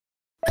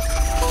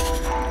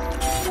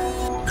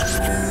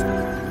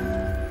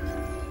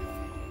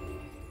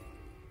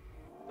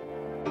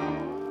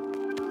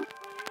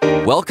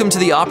Welcome to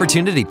the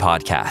Opportunity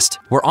Podcast,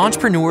 where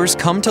entrepreneurs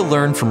come to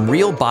learn from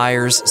real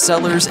buyers,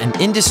 sellers, and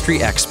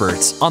industry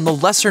experts on the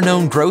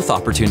lesser-known growth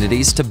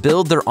opportunities to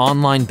build their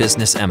online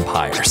business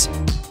empires.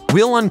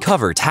 We'll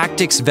uncover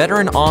tactics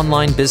veteran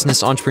online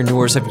business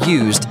entrepreneurs have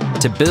used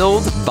to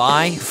build,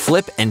 buy,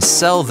 flip, and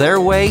sell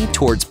their way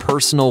towards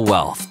personal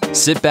wealth.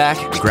 Sit back,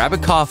 grab a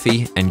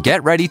coffee, and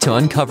get ready to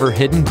uncover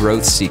hidden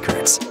growth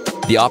secrets.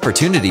 The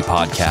Opportunity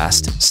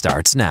Podcast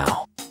starts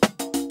now.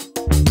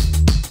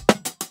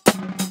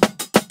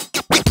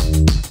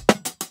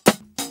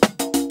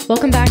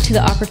 Welcome back to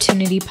the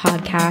Opportunity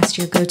Podcast,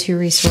 your go-to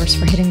resource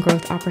for hidden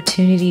growth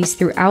opportunities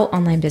throughout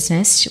online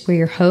business. We're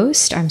your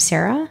host. I'm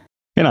Sarah.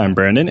 And I'm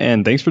Brandon,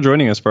 and thanks for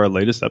joining us for our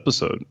latest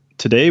episode.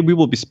 Today, we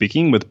will be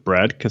speaking with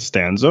Brad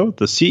Costanzo,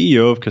 the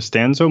CEO of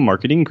Costanzo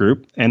Marketing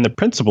Group and the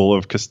principal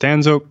of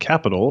Costanzo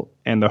Capital,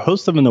 and the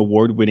host of an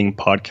award-winning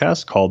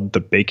podcast called The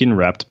Bacon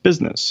Wrapped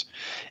Business.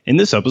 In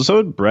this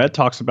episode, Brad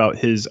talks about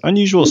his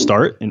unusual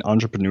start in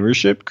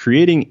entrepreneurship,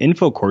 creating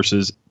info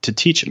courses to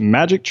teach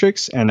magic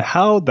tricks, and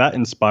how that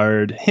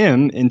inspired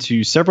him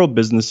into several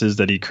businesses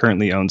that he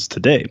currently owns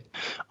today.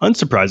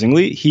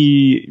 Unsurprisingly,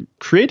 he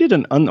created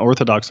an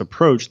unorthodox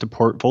approach to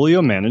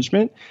portfolio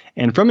management,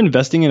 and from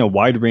investing in a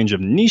wide range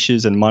of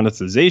niches and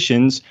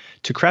monetizations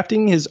to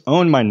crafting his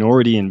own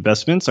minority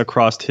investments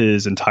across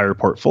his entire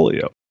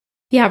portfolio.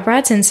 Yeah,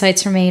 Brad's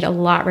insights are made a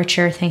lot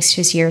richer thanks to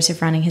his years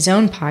of running his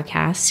own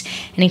podcast,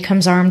 and he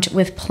comes armed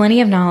with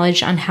plenty of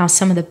knowledge on how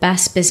some of the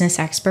best business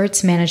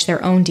experts manage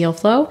their own deal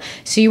flow,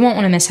 so you won't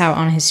want to miss out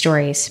on his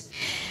stories.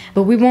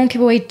 But we won't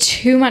give away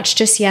too much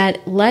just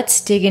yet. Let's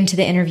dig into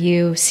the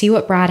interview, see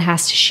what Brad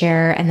has to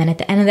share, and then at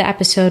the end of the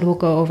episode, we'll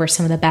go over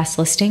some of the best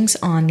listings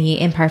on the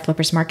Empire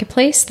Flippers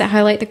Marketplace that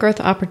highlight the growth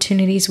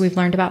opportunities we've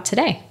learned about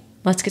today.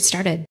 Let's get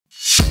started.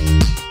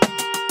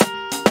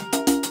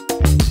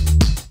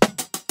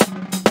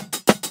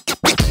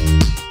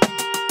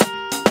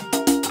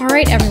 All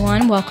right,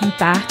 everyone, welcome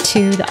back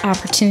to the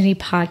Opportunity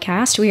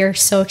Podcast. We are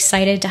so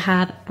excited to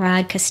have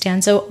Brad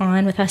Costanzo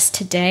on with us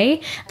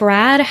today.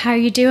 Brad, how are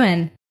you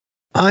doing?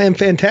 I am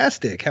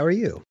fantastic. How are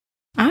you?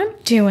 I'm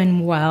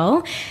doing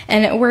well.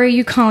 And where are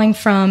you calling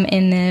from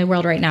in the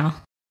world right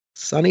now?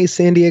 Sunny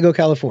San Diego,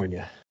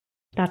 California.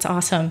 That's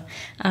awesome.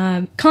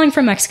 Calling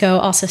from Mexico,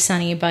 also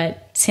sunny,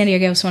 but San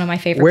Diego is one of my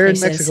favorite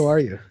places. Where in Mexico are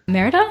you?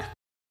 Merida?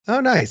 Oh,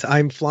 nice.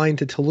 I'm flying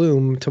to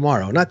Tulum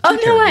tomorrow. Not too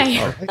no way.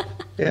 far, right?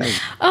 Yeah.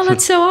 Oh,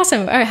 that's so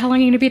awesome. All right, how long are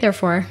you going to be there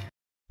for?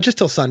 Just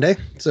till Sunday.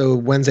 So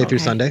Wednesday through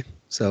Sunday.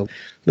 So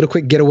little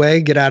quick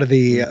getaway, get out of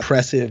the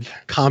oppressive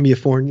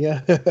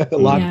California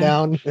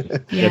lockdown.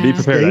 Yeah, be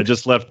prepared. I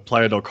just left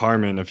Playa del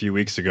Carmen a few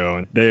weeks ago,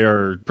 and they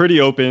are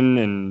pretty open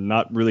and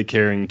not really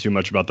caring too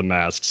much about the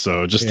masks.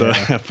 So just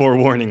a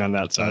forewarning on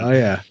that side. Oh,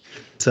 yeah.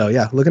 So,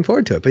 yeah, looking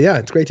forward to it. But, yeah,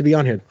 it's great to be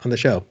on here on the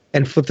show.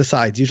 And flip the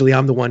sides. Usually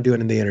I'm the one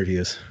doing the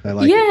interviews. I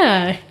like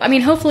it. I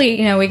mean,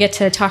 hopefully, we get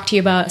to talk to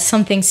you about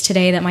some things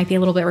today that might be a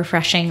little bit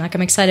refreshing. Like,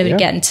 I'm excited to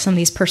get into some of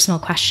these personal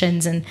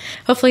questions. And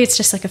hopefully it's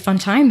just like a fun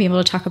time being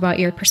able to talk about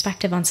your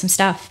perspective on some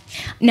stuff.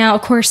 Now,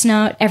 of course,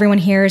 not everyone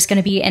here is going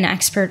to be an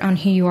expert on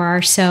who you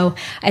are. So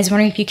I was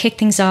wondering if you kick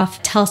things off,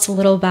 tell us a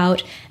little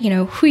about,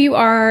 who you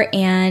are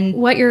and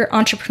what your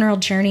entrepreneurial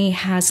journey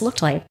has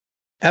looked like.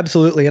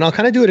 Absolutely. And I'll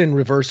kind of do it in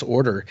reverse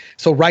order.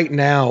 So right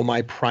now,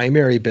 my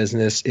primary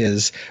business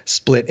is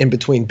split in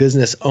between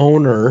business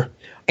owner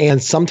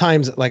and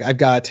sometimes like I've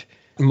got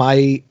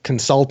my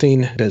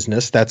consulting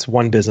business. That's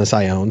one business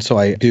I own. So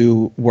I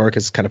do work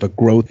as kind of a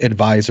growth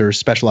advisor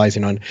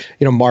specializing on,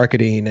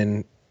 marketing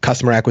and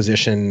customer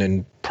acquisition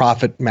and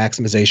profit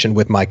maximization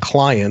with my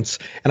clients.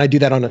 And I do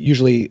that on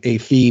usually a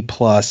fee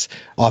plus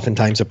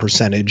oftentimes a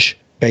percentage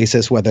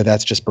basis, whether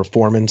that's just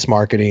performance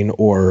marketing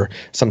or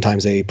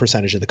sometimes a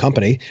percentage of the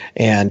company.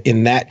 And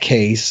in that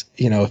case,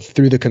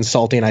 through the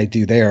consulting I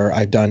do there,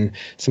 I've done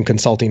some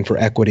consulting for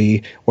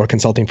equity or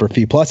consulting for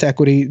fee plus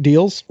equity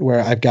deals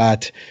where I've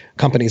got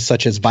companies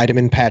such as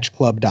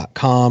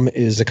vitaminpatchclub.com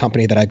is a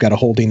company that I've got a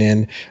holding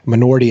in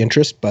minority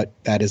interest, but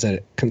that is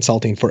a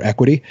consulting for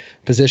equity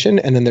position.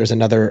 And then there's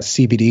another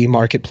CBD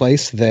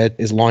marketplace that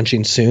is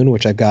launching soon,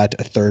 which I've got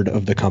a third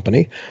of the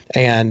company.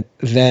 And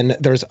then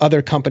there's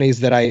other companies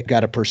that I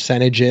got a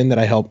percentage in that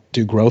I help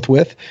do growth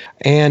with.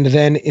 And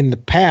then in the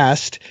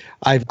past,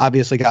 I've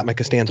obviously got my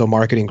Costanzo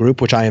Marketing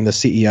Group, which I am the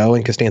CEO,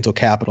 and Costanzo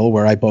Capital,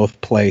 where I both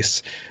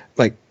place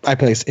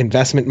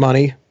investment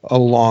money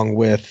along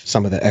with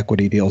some of the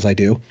equity deals I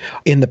do.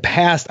 In the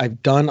past,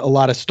 I've done a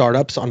lot of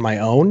startups on my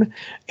own,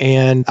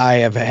 and I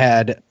have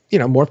had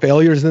more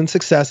failures than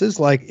successes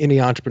like any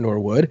entrepreneur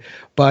would.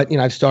 But,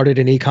 I've started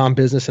an e-com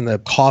business in the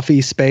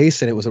coffee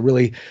space and it was a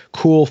really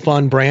cool,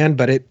 fun brand,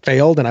 but it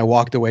failed and I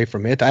walked away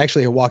from it. I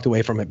actually walked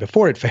away from it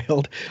before it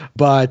failed.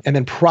 And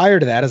then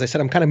prior to that, as I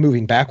said, I'm kind of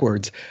moving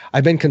backwards.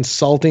 I've been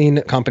consulting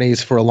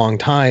companies for a long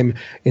time.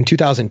 In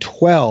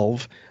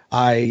 2012,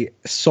 I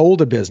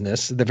sold a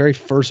business, the very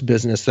first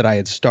business that I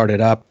had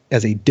started up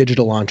as a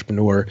digital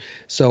entrepreneur.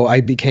 So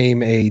I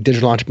became a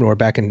digital entrepreneur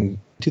back in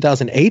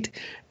 2008,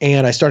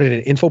 and I started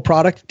an info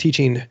product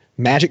teaching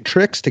magic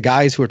tricks to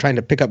guys who are trying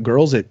to pick up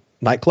girls at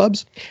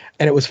nightclubs.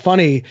 And it was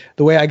funny,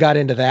 the way I got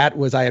into that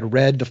was I had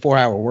read The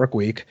 4-Hour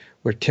Workweek,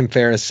 where Tim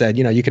Ferriss said,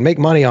 you can make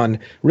money on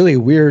really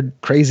weird,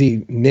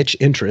 crazy niche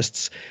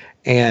interests.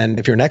 And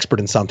if you're an expert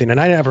in something, and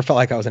I never felt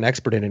like I was an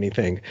expert in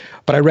anything,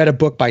 but I read a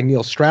book by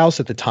Neil Strauss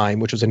at the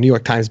time, which was a New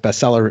York Times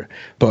bestseller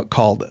book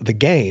called The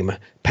Game,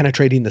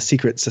 Penetrating the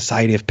Secret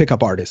Society of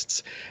Pickup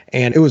Artists.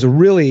 And it was a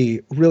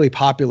really, really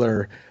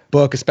popular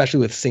book, especially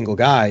with single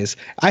guys.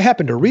 I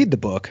happened to read the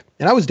book,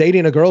 and I was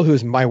dating a girl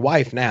who's my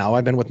wife now.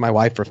 I've been with my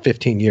wife for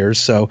 15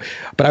 years.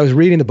 But I was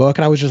reading the book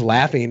and I was just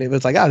laughing. It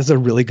was like, this is a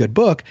really good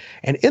book.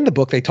 And in the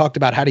book, they talked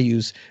about how to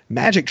use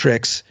magic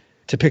tricks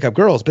to pick up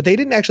girls, but they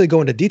didn't actually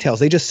go into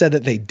details. They just said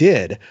that they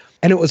did.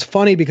 And it was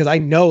funny because I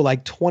know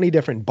like 20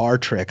 different bar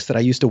tricks that I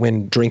used to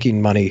win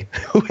drinking money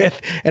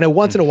with. And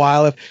once in a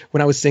while,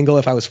 when I was single,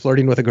 if I was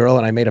flirting with a girl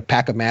and I made a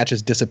pack of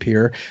matches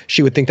disappear,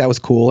 she would think that was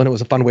cool and it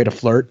was a fun way to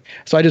flirt.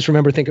 So I just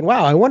remember thinking,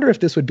 wow, I wonder if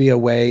this would be a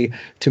way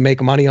to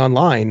make money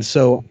online.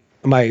 So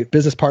my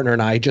business partner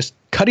and I, just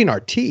cutting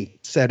our teeth,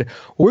 said,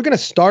 we're going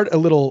to start a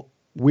little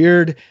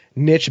weird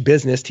niche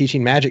business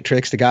teaching magic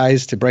tricks to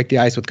guys to break the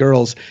ice with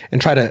girls and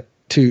try to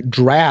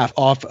draft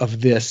off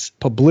of this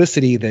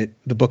publicity that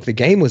the book The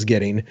Game was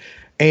getting.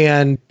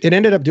 And it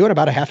ended up doing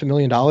about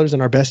 $500,000 in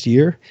our best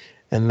year.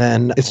 And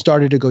then it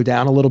started to go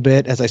down a little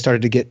bit as I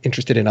started to get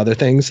interested in other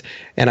things.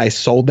 And I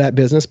sold that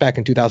business back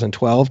in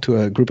 2012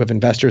 to a group of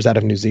investors out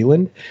of New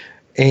Zealand.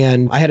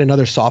 And I had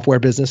another software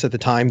business at the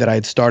time that I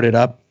had started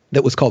up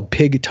that was called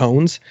Pig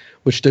Tones,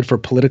 which stood for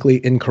politically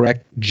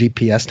incorrect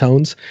GPS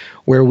tones,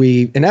 where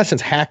we, in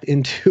essence, hacked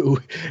into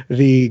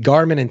the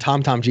Garmin and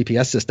TomTom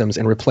GPS systems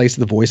and replaced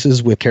the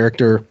voices with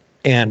character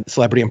and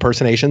celebrity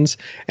impersonations.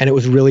 And it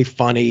was really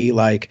funny.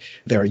 Like,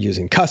 they were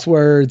using cuss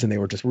words and they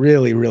were just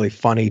really, really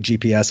funny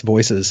GPS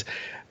voices.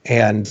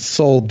 And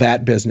sold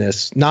that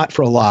business, not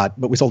for a lot,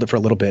 but we sold it for a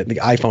little bit. The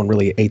iPhone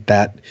really ate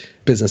that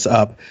business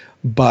up,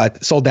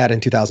 but sold that in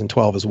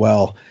 2012 as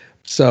well.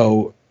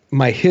 So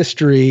my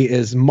history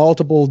is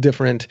multiple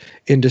different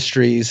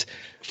industries,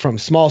 from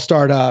small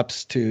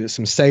startups to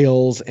some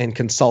sales and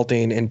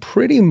consulting, and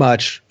pretty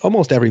much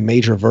almost every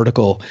major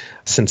vertical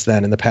since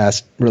then in the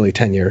past really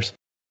 10 years.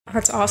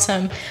 That's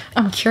awesome.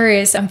 I'm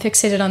curious. I'm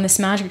fixated on this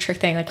magic trick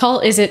thing. Like, how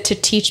is it to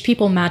teach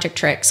people magic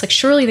tricks? Like,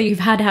 surely that you've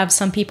had to have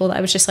some people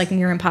that was just like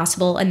near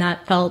impossible, and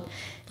that felt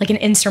like an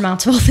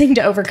insurmountable thing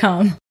to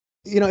overcome.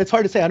 It's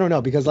hard to say. I don't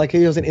know, because like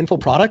it was an info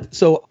product.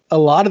 So a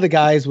lot of the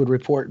guys would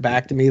report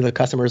back to me, the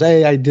customers,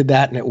 hey, I did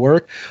that and it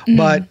worked. Mm-hmm.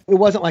 But it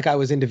wasn't like I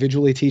was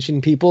individually teaching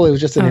people. It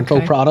was just an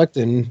info product.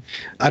 And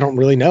I don't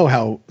really know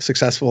how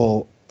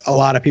successful a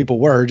lot of people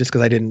were, just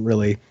because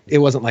it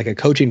wasn't like a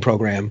coaching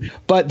program.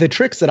 But the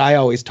tricks that I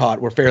always taught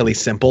were fairly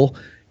simple.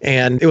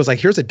 And it was like,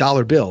 here's a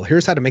dollar bill.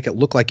 Here's how to make it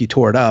look like you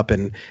tore it up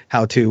and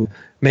how to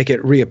make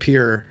it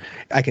reappear.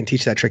 I can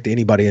teach that trick to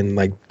anybody in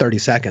like 30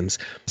 seconds.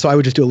 So I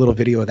would just do a little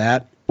video of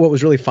that. What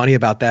was really funny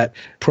about that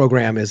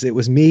program is it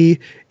was me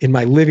in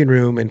my living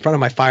room in front of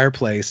my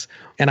fireplace.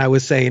 And I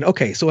was saying,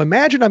 okay, so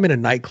imagine I'm in a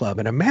nightclub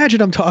and imagine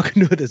I'm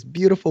talking to this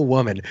beautiful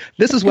woman.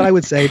 This is what I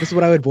would say. This is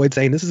what I would avoid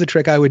saying. This is a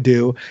trick I would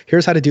do.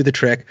 Here's how to do the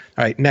trick.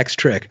 All right, next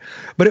trick.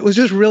 But it was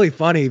just really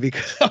funny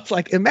because I was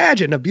like,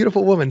 imagine a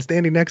beautiful woman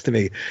standing next to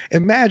me.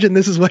 Imagine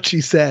this is what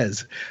she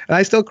says. And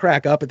I still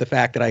crack up at the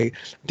fact that I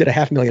did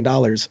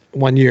 $500,000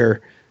 one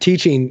year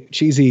teaching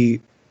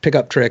cheesy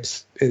pickup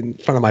tricks in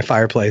front of my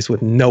fireplace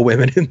with no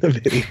women in the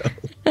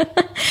video.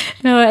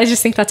 No, I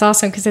just think that's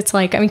awesome, because it's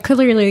like, I mean,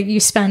 clearly you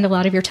spend a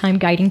lot of your time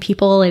guiding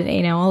people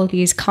and, all of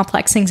these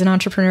complex things in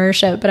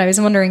entrepreneurship. But I was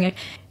wondering,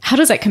 how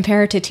does that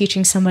compare to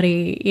teaching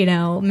somebody,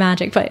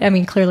 magic? But I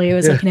mean, clearly it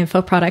was like an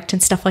info product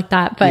and stuff like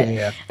that. But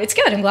it's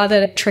good. I'm glad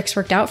that tricks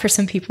worked out for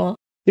some people.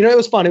 It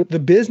was fun. The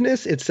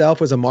business itself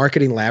was a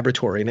marketing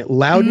laboratory, and it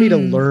allowed me to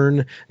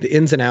learn the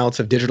ins and outs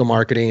of digital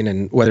marketing,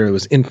 and whether it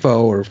was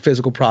info or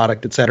physical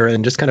product, et cetera,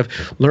 and just kind of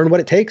learn what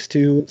it takes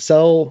to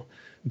sell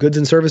goods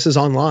and services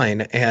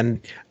online. And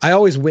I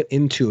always went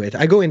into it.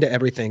 I go into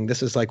everything.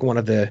 This is like one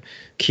of the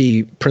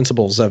key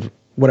principles of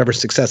whatever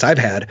success I've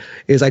had,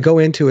 is I go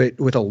into it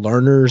with a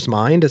learner's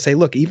mind to say,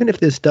 look, even if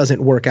this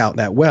doesn't work out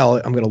that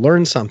well, I'm going to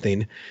learn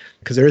something,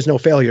 because there is no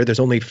failure. There's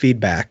only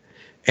feedback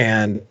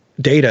and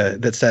data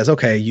that says,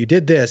 okay, you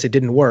did this, it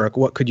didn't work.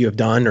 What could you have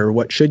done, or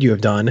what should you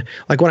have done?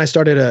 Like when I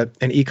started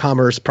an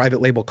e-commerce private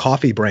label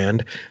coffee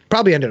brand,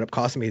 probably ended up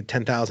costing me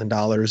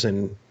 $10,000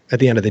 and at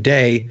the end of the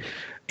day,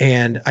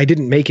 and I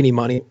didn't make any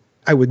money.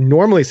 I would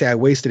normally say I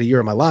wasted a year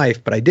of my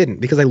life, but I didn't,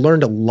 because I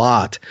learned a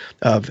lot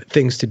of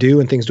things to do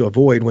and things to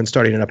avoid when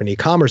starting up an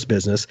e-commerce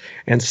business.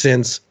 And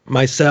since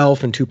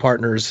myself and two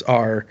partners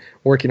are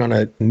working on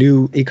a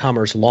new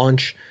e-commerce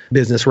launch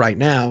business right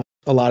now,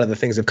 a lot of the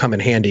things have come in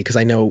handy because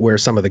I know where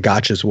some of the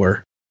gotchas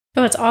were.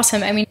 Oh, it's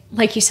awesome. I mean,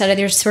 like you said,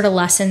 there's sort of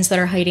lessons that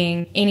are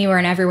hiding anywhere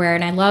and everywhere.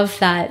 And I love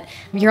that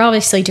you're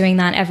obviously doing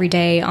that every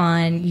day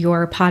on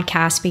your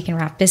podcast, Bacon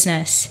Wrap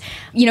Business.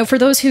 For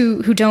those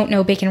who don't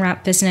know Bacon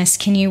Wrap Business,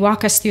 can you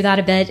walk us through that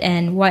a bit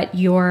and what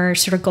your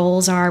sort of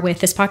goals are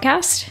with this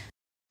podcast?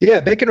 Yeah,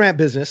 Bacon Wrap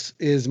Business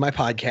is my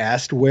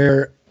podcast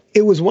where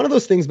it was one of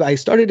those things, but I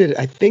started it,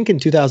 I think, in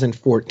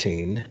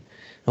 2014,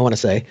 I want to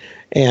say,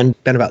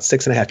 and been about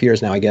 6.5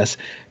 years now, I guess.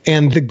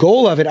 And the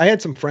goal of it, I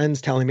had some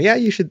friends telling me, yeah,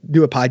 you should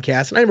do a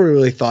podcast. And I never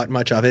really thought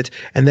much of it.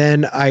 And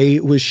then I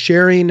was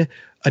sharing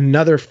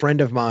another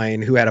friend of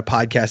mine who had a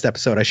podcast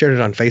episode. I shared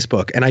it on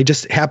Facebook, and I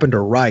just happened to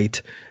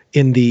write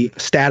in the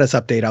status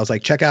update, I was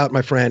like, check out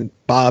my friend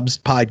Bob's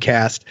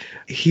podcast.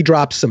 He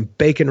drops some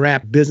bacon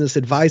wrap business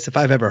advice if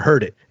I've ever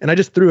heard it. And I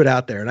just threw it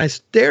out there, and I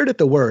stared at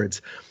the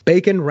words,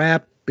 bacon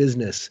wrap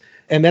business.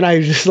 And then I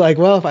was just like,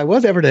 well, if I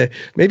was ever to,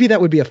 maybe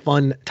that would be a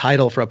fun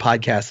title for a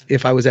podcast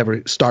if I was ever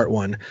to start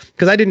one.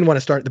 Because I didn't want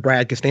to start the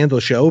Brad Costanzo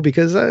show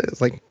because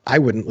it's like, I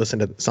wouldn't listen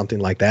to something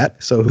like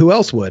that. So who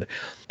else would?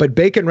 But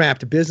bacon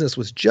wrapped business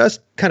was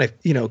just kind of,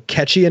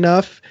 catchy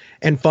enough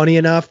and funny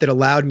enough that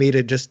allowed me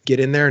to just get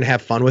in there and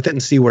have fun with it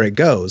and see where it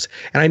goes.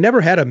 And I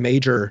never had a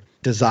major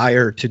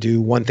desire to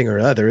do one thing or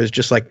other. It's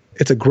just like,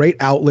 it's a great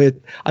outlet.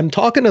 I'm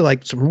talking to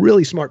like some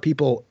really smart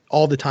people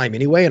all the time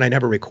anyway, and I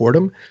never record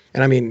them.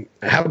 And I mean,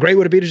 how great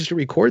would it be to just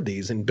record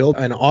these and build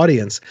an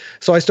audience?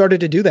 So I started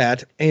to do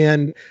that.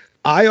 And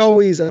I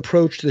always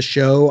approached the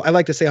show. I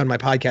like to say on my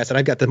podcast that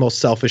I've got the most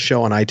selfish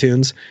show on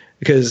iTunes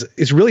because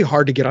it's really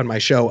hard to get on my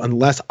show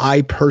unless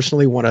I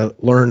personally want to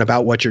learn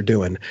about what you're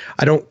doing.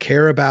 I don't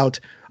care about,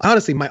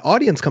 honestly, my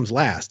audience comes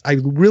last. I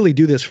really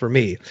do this for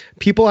me.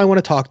 People I want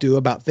to talk to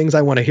about things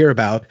I want to hear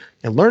about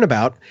and learn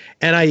about.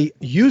 And I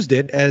used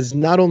it as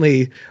not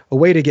only a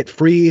way to get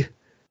free,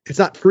 it's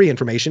not free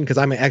information because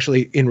I'm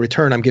actually in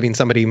return, I'm giving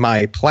somebody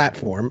my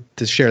platform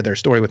to share their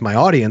story with my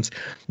audience,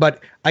 but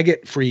I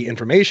get free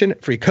information,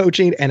 free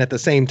coaching. And at the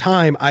same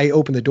time, I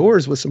open the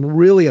doors with some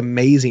really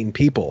amazing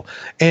people.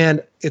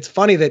 And it's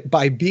funny that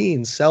by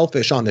being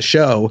selfish on the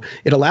show,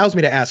 it allows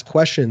me to ask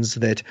questions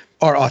that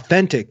are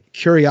authentic,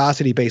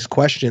 curiosity-based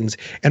questions.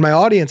 And my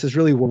audience has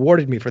really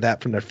rewarded me for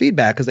that from their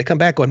feedback because they come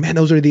back going, man,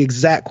 those are the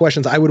exact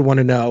questions I would want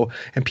to know.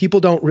 And people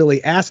don't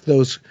really ask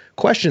those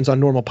questions on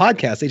normal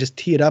podcasts. They just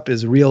tee it up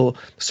as real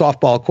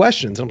softball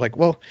questions. And I'm like,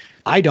 well,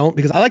 I don't,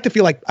 because I like to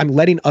feel like I'm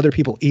letting other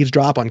people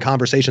eavesdrop on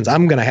conversations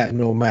I'm going to have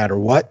no matter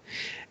what.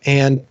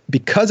 And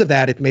because of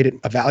that, it made it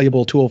a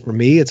valuable tool for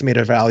me. It's made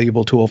it a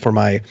valuable tool for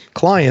my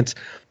clients.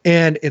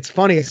 And it's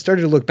funny, I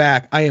started to look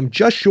back. I am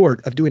just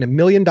short of doing $1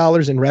 million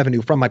in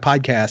revenue from my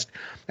podcast.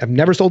 I've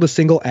never sold a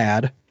single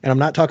ad. And I'm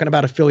not talking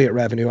about affiliate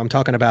revenue. I'm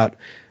talking about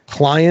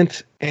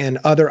client and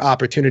other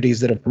opportunities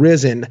that have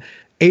risen.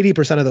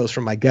 80% of those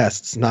from my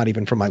guests, not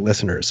even from my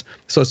listeners.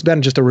 So it's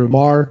been just a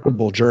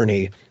remarkable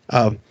journey.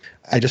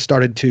 I just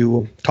started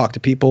to talk to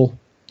people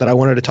that I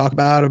wanted to talk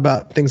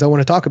about things I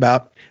want to talk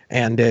about,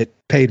 and it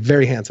paid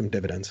very handsome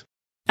dividends.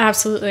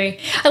 Absolutely.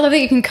 I love that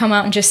you can come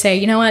out and just say,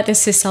 you know what,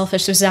 this is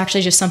selfish. This is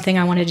actually just something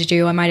I wanted to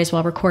do. I might as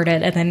well record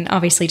it. And then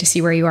obviously to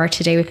see where you are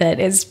today with it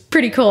is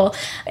pretty cool.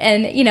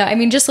 And,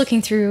 just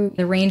looking through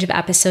the range of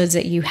episodes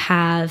that you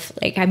have,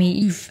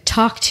 you've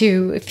talked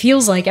to, it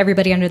feels like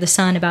everybody under the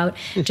sun about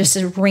just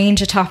a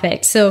range of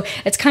topics. So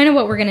it's kind of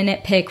what we're going to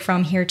nitpick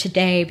from here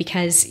today,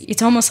 because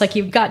it's almost like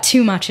you've got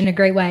too much in a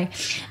great way.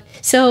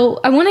 So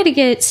I wanted to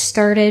get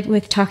started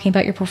with talking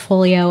about your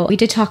portfolio. We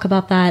did talk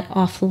about that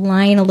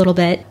offline a little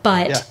bit,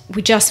 but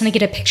we just want to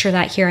get a picture of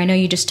that here. I know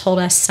you just told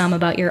us some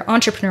about your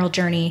entrepreneurial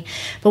journey,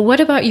 but what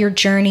about your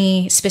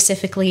journey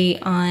specifically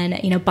on,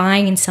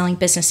 buying and selling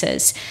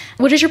businesses?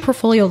 What does your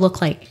portfolio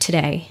look like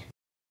today?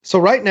 So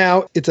right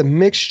now, it's a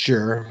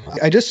mixture.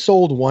 I just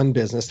sold one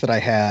business that I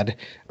had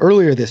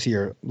earlier this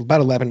year, about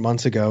 11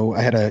 months ago.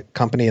 I had a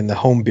company in the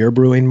home beer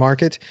brewing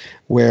market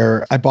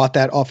where I bought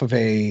that off of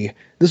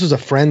this was a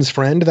friend's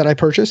friend that I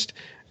purchased.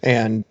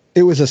 And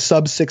it was a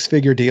sub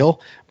 6-figure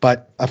deal,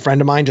 but a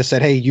friend of mine just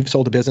said, hey, you've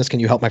sold a business. Can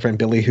you help my friend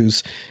Billy,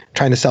 who's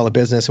trying to sell a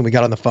business? And we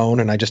got on the phone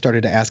and I just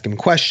started to ask him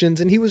questions.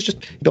 And he was just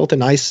built a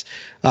nice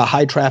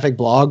high traffic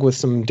blog with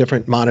some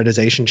different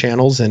monetization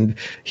channels. And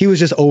he was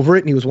just over it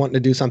and he was wanting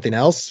to do something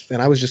else.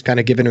 And I was just kind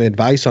of giving him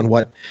advice on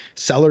what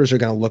sellers are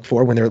going to look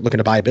for when they're looking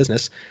to buy a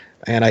business.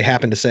 And I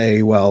happened to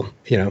say, well,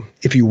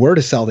 if you were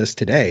to sell this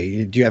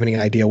today, do you have any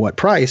idea what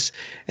price?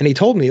 And he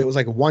told me it was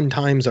like 1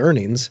 time's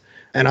earnings.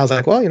 And I was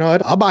like, well,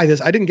 I'll buy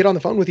this. I didn't get on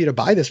the phone with you to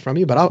buy this from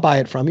you, but I'll buy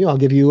it from you. I'll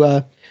give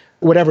you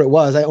whatever it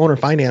was. I owner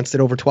financed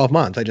it over 12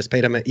 months. I just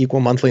paid him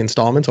equal monthly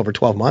installments over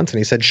 12 months. And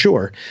he said,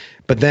 sure.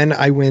 But then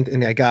I went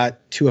and I got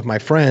 2 of my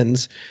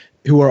friends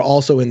who are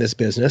also in this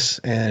business,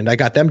 and I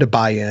got them to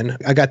buy in.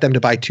 I got them to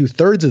buy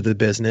 2/3 of the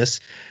business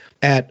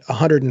at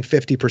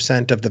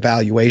 150% of the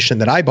valuation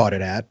that I bought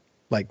it at,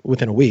 like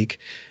within a week.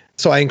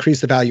 So I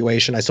increased the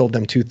valuation. I sold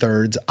them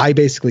 2/3. I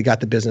basically got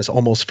the business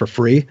almost for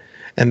free.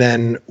 And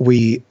then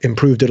we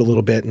improved it a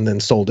little bit and then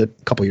sold it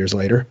a couple years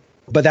later.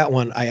 But that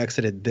one I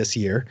exited this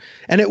year.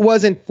 And it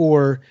wasn't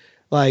for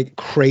like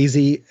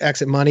crazy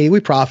exit money. We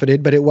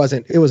profited, but it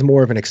was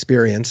more of an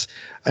experience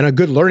and a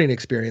good learning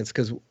experience,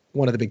 because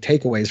one of the big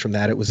takeaways from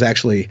that, it was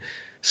actually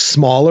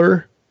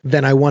smaller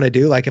than I want to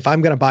do. Like if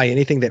I'm going to buy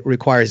anything that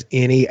requires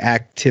any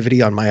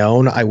activity on my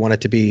own, I want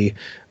it to be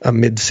a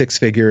mid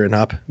 6-figure and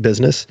up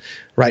business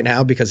right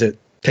now, because it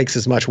takes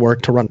as much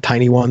work to run a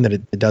tiny one that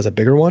it does a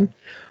bigger one.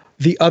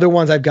 The other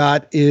ones I've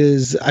got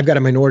a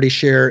minority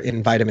share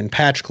in Vitamin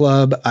Patch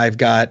Club. I've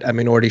got a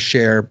minority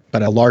share,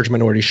 but a large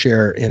minority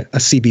share in a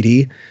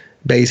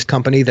CBD-based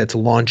company that's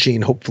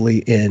launching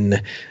hopefully in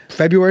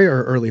February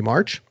or early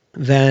March.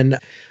 Then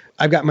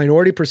I've got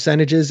minority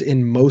percentages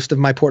in most of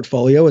my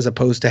portfolio as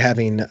opposed to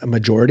having a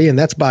majority, and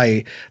that's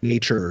by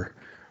nature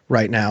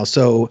right now.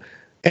 So,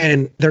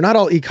 and they're not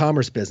all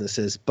e-commerce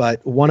businesses,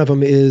 but one of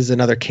them is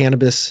another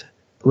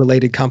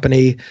cannabis-related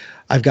company.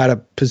 I've got a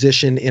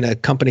position in a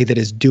company that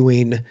is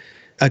doing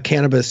a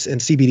cannabis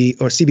and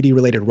CBD or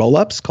CBD-related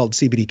roll-ups called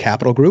CBD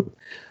Capital Group.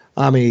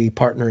 I'm a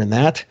partner in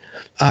that.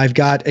 I've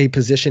got a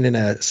position in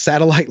a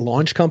satellite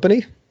launch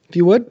company, if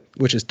you would,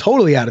 which is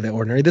totally out of the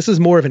ordinary. This is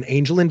more of an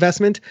angel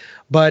investment,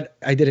 but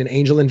I did an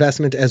angel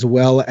investment as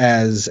well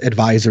as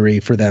advisory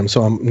for them.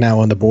 So I'm now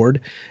on the board.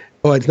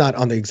 Well, it's not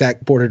on the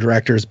exact board of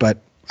directors, but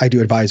I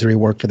do advisory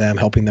work for them,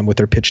 helping them with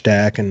their pitch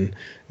deck and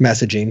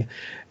messaging.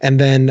 And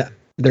then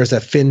there's a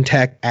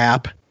fintech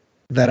app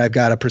that I've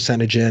got a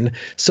percentage in.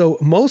 So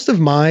most of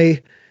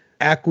my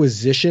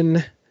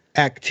acquisition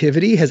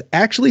activity has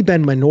actually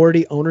been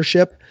minority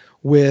ownership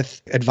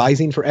with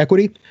advising for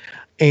equity.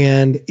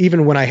 And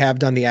even when I have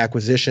done the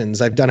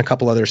acquisitions, I've done a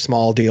couple other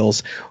small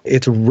deals.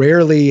 It's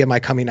rarely am I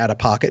coming out of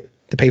pocket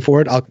to pay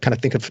for it. I'll kind of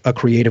think of a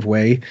creative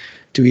way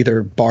to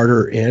either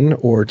barter in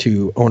or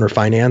to owner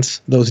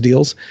finance those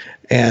deals.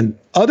 And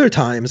other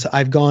times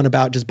I've gone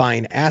about just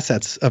buying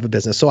assets of a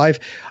business. So I've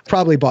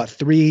probably bought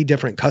 3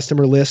 different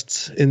customer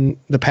lists in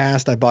the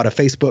past. I bought a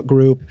Facebook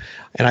group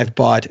and I've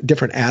bought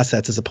different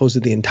assets as opposed to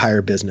the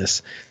entire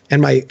business.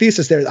 And my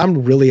thesis there is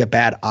I'm really a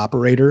bad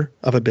operator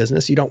of a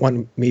business. You don't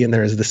want me in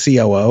there as the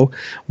COO,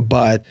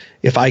 but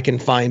if I can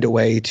find a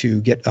way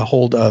to get a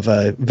hold of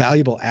a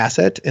valuable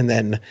asset and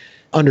then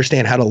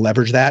understand how to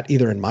leverage that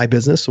either in my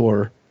business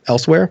or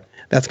elsewhere,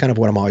 that's kind of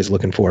what I'm always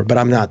looking for. But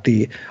I'm not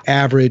the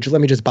average, let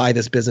me just buy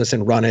this business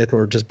and run it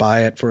or just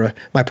buy it for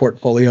my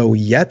portfolio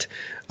yet,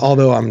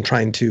 although I'm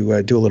trying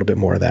to do a little bit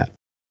more of that.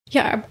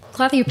 Yeah, I'm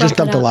glad that you brought just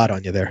dumped a lot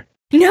on you there.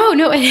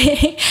 No,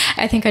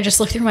 I think I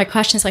just looked through my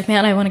questions like,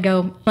 man, I want to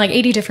go like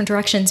 80 different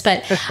directions.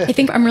 But I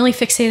think I'm really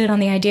fixated on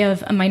the idea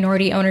of a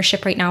minority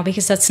ownership right now,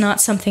 because that's not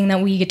something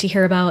that we get to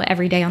hear about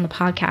every day on the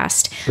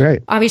podcast.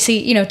 Right.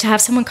 Obviously, to have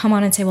someone come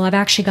on and say, well, I've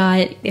actually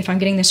got, if I'm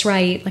getting this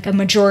right, like a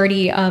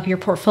majority of your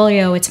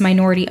portfolio, it's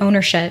minority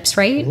ownerships,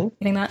 right? Mm-hmm.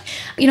 Getting that.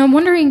 I'm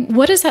wondering,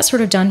 what has that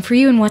sort of done for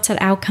you and what's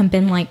that outcome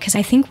been like? Because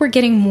I think we're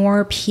getting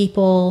more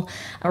people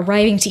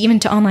arriving to even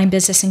to online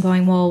business and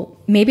going, well,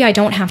 maybe I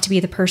don't have to be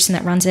the person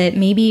that runs it.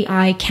 Maybe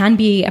I can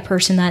be a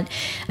person that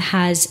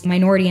has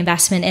minority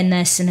investment in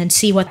this and then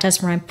see what it does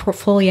for my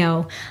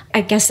portfolio.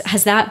 I guess,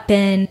 has that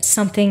been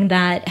something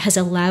that has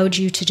allowed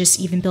you to just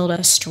even build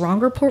a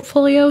stronger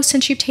portfolio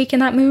since you've taken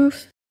that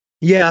move?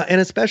 Yeah,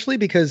 and especially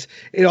because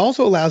it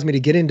also allows me to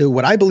get into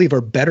what I believe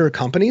are better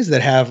companies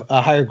that have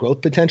a higher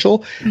growth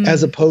potential,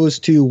 as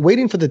opposed to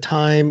waiting for the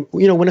time.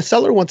 When a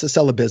seller wants to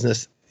sell a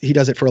business, he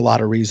does it for a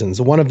lot of reasons.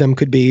 One of them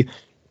could be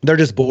they're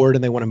just bored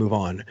and they want to move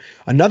on.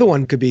 Another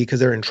one could be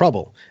because they're in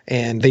trouble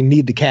and they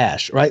need the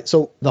cash, right?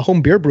 So the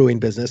home beer brewing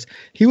business,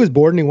 he was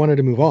bored and he wanted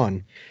to move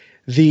on.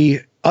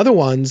 The other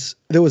ones,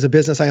 there was a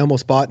business I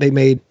almost bought. They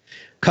made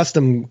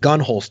custom gun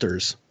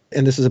holsters.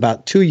 And this is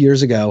about 2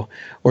 years ago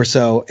or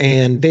so.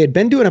 And they had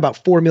been doing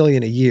about $4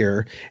 million a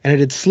year, and it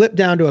had slipped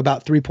down to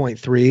about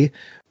 3.3.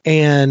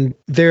 And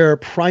their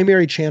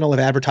primary channel of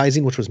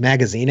advertising, which was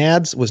magazine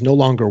ads, was no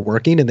longer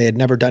working. And they had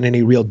never done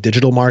any real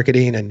digital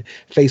marketing and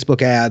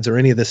Facebook ads or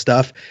any of this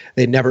stuff.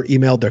 They'd never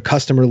emailed their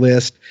customer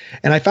list.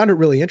 And I found it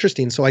really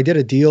interesting. So I did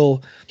a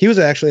deal. He was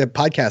actually a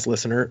podcast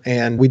listener.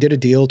 And we did a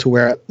deal to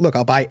where, look,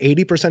 I'll buy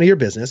 80% of your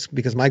business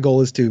because my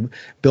goal is to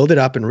build it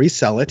up and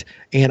resell it.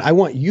 And I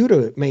want you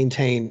to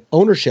maintain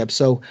ownership.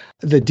 So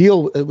the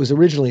deal was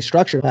originally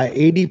structured by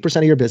 80%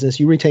 of your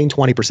business. You retain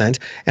 20%,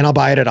 and I'll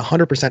buy it at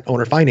 100%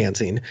 owner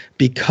financing,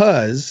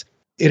 because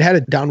it had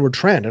a downward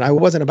trend. And I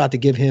wasn't about to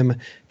give him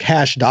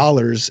cash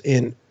dollars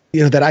in,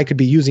 that I could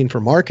be using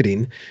for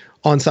marketing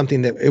on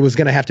something that it was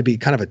going to have to be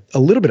kind of a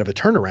little bit of a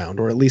turnaround,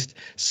 or at least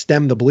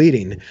stem the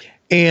bleeding.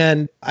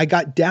 And I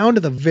got down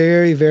to the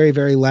very, very,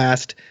 very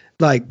last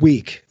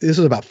week. This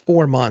was about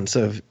 4 months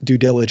of due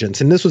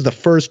diligence. And this was the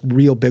first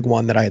real big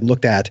one that I had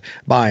looked at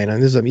buying.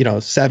 And this is a,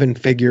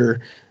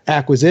 7-figure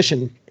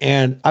acquisition.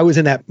 And I was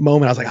in that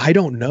moment. I was like, I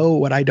don't know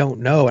what I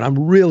don't know. And I'm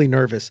really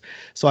nervous.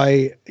 So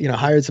I,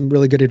 hired some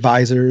really good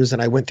advisors,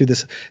 and I went through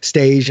this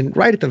stage. And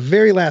right at the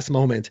very last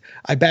moment,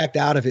 I backed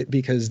out of it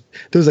because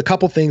there was a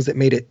couple things that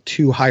made it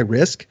too high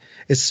risk,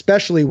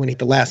 especially when at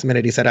the last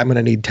minute, he said, I'm going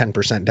to need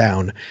 10%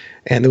 down.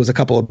 And there was a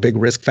couple of big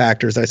risk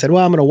factors. I said,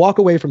 well, I'm going to walk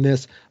away from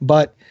this,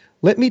 but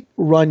let me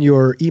run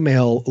your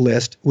email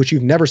list, which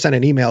you've never sent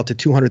an email to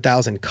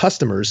 200,000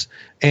 customers,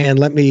 and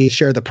let me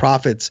share the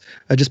profits.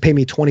 Just pay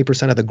me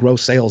 20% of the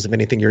gross sales of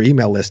anything your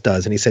email list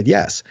does. And he said,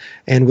 yes.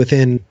 And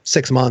within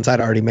 6 months, I'd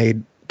already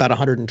made about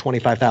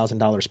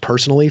 $125,000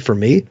 personally for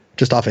me,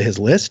 just off of his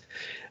list.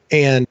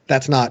 And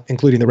that's not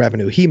including the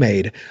revenue he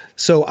made.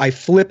 So I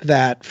flipped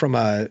that from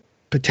a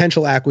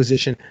potential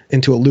acquisition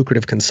into a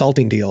lucrative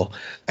consulting deal.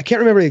 I can't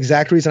remember the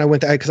exact reason I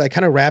went there because I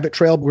kind of rabbit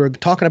trailed. We were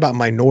talking about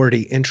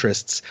minority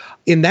interests.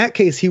 In that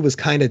case, he was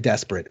kind of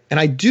desperate. And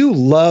I do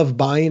love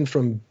buying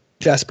from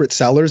desperate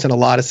sellers in a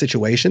lot of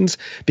situations,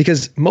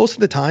 because most of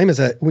the time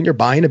when you're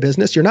buying a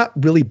business, you're not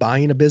really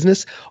buying a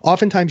business.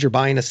 Oftentimes you're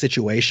buying a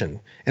situation.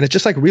 And it's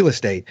just like real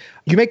estate.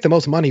 You make the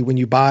most money when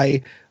you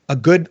buy a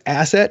good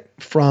asset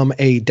from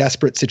a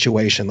desperate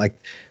situation, like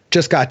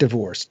just got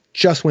divorced,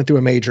 just went through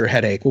a major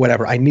headache,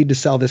 whatever. I need to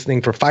sell this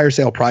thing for fire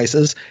sale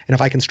prices. And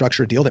if I can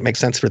structure a deal that makes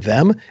sense for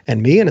them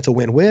and me, and it's a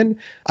win-win,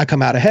 I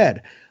come out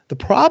ahead. The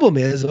problem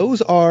is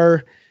those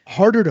are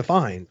harder to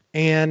find.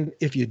 And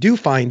if you do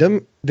find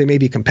them, they may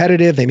be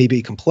competitive, they may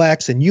be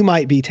complex, and you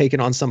might be taking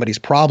on somebody's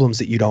problems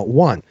that you don't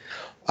want.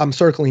 I'm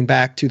circling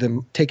back to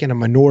them taking a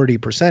minority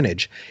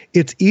percentage.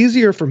 It's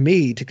easier for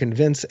me to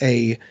convince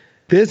a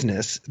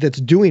business that's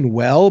doing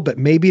well, but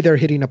maybe they're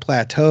hitting a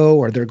plateau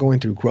or they're going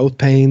through growth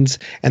pains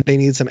and they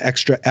need some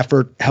extra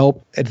effort,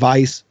 help,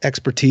 advice,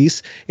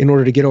 expertise in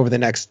order to get over the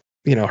next,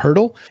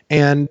 hurdle.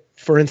 And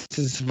for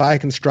instance, if I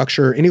can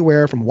structure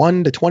anywhere from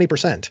 1 to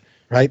 20%,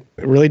 right?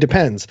 It really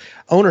depends.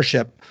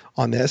 Ownership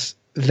on this,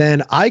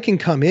 then I can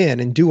come in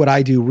and do what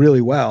I do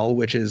really well,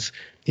 which is,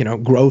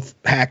 growth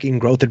hacking,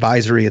 growth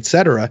advisory, et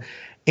cetera.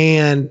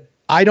 And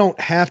I don't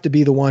have to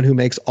be the one who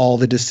makes all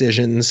the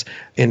decisions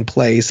in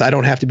place. I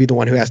don't have to be the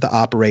one who has to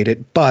operate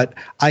it, but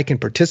I can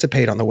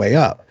participate on the way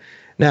up.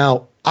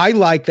 Now, I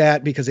like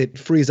that because it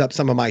frees up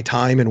some of my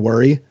time and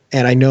worry.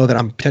 And I know that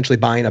I'm potentially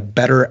buying a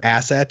better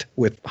asset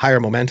with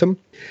higher momentum.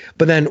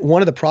 But then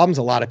one of the problems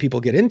a lot of people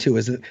get into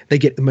is that they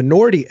get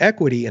minority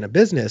equity in a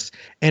business.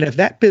 And if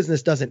that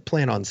business doesn't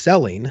plan on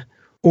selling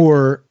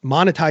or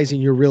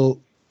monetizing your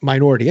real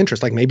minority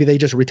interest, like maybe they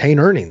just retain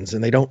earnings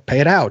and they don't pay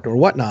it out or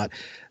whatnot,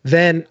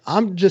 then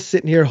I'm just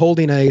sitting here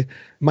holding a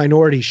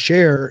minority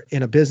share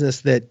in a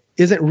business that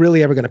isn't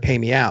really ever going to pay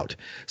me out.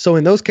 So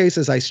in those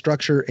cases, I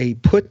structure a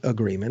put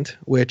agreement,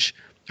 which,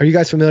 are you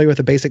guys familiar with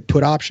a basic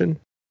put option?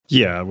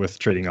 Yeah, with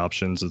trading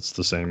options, it's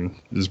the same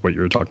as what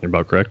you were talking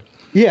about, correct?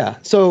 Yeah.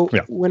 So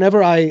whenever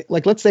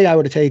let's say I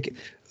were to take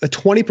a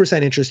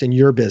 20% interest in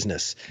your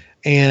business,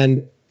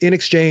 and in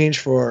exchange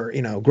for,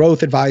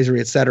 growth advisory,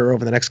 et cetera,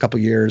 over the next couple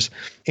of years,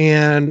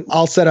 and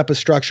I'll set up a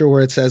structure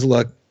where it says,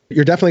 look,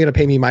 you're definitely going to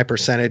pay me my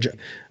percentage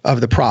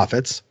of the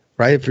profits,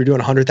 right? If you're doing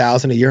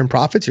 $100,000 a year in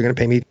profits, you're going to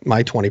pay me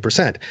my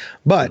 20%.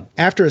 But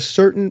after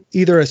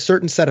either a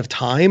certain set of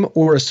time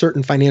or a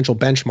certain financial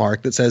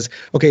benchmark that says,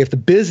 okay, if the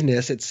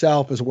business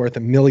itself is worth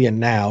 $1 million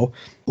now,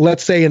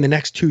 let's say in the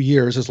next 2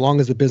 years, as long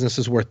as the business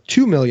is worth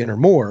 $2 million or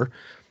more,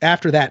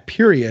 after that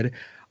period,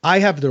 I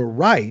have the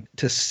right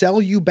to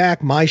sell you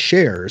back my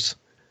shares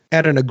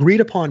at an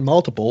agreed upon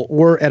multiple,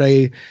 or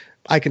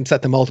I can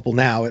set the multiple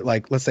now at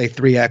let's say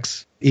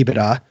 3x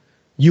EBITDA.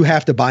 You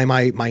have to buy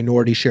my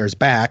minority shares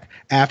back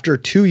after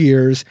 2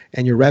 years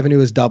and your revenue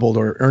has doubled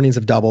or earnings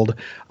have doubled.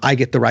 I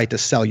get the right to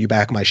sell you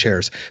back my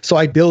shares. So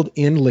I build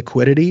in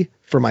liquidity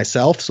for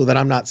myself so that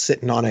I'm not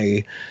sitting on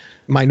a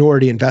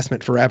minority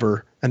investment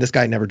forever and this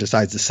guy never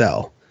decides to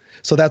sell.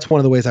 So that's one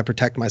of the ways I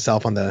protect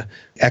myself on the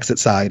exit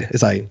side,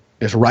 is I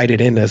just write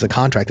it in as a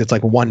contract. It's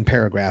like one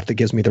paragraph that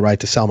gives me the right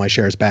to sell my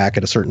shares back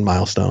at a certain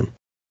milestone.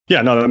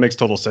 Yeah, no, that makes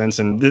total sense.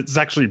 And this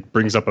actually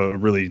brings up a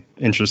really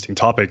interesting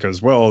topic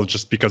as well,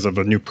 just because of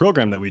a new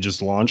program that we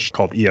just launched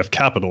called EF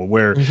Capital,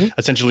 where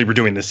essentially we're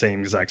doing the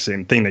exact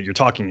same thing that you're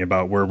talking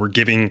about, where we're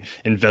giving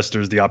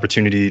investors the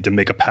opportunity to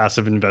make a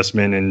passive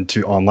investment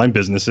into online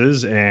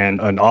businesses and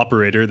an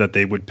operator that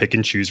they would pick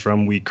and choose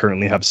from. We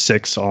currently have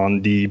 6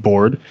 on the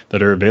board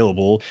that are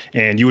available.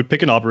 And you would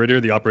pick an operator,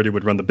 the operator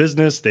would run the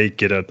business, they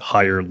get a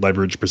higher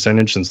leverage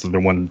percentage since they're the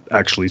one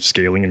actually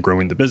scaling and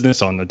growing the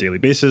business on a daily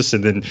basis.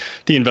 And then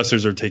the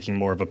investors are taking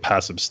more of a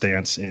passive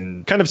stance,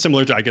 in kind of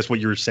similar to, I guess, what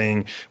you were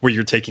saying, where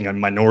you're taking a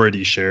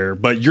minority share,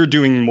 but you're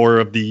doing more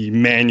of the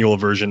manual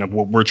version of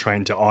what we're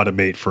trying to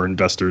automate for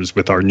investors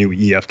with our new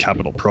EF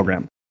Capital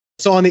program.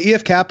 So on the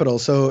EF Capital,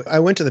 so I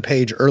went to the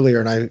page earlier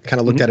and I kind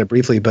of looked at it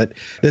briefly, but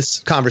this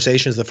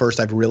conversation is the first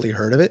I've really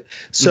heard of it.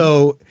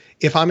 So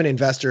if I'm an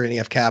investor in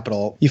EF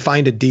Capital, you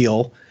find a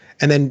deal.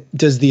 And then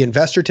does the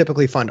investor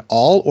typically fund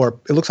all, or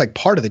it looks like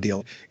part of the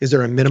deal? Is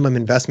there a minimum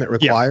investment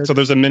required? Yeah, so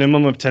there's a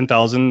minimum of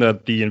 $10,000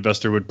 that the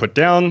investor would put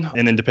down.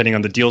 And then depending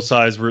on the deal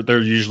size,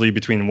 they're usually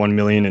between $1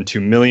 million and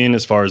 $2 million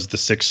as far as the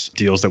 6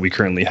 deals that we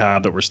currently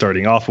have that we're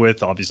starting off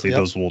with. Obviously,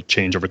 those will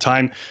change over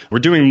time. We're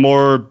doing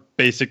more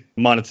basic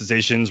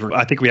monetizations.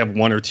 I think we have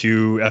 1 or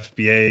 2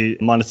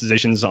 FBA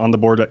monetizations on the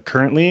board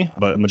currently,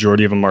 but a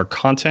majority of them are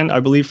content, I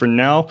believe, for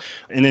now.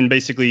 And then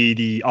basically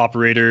the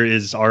operator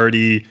is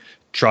already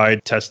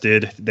tried,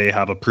 tested. They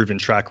have a proven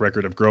track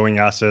record of growing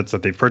assets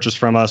that they've purchased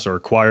from us or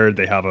acquired.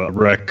 They have a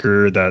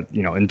record that,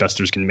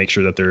 investors can make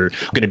sure that they're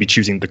going to be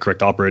choosing the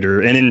correct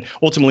operator. And then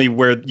ultimately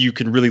where you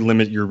can really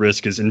limit your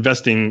risk is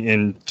investing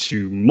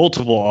into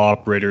multiple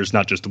operators,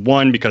 not just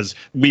one, because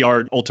we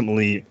are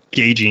ultimately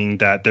gauging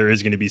that there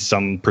is going to be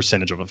some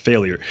percentage of a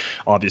failure,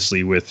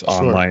 obviously, with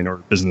online or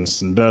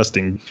business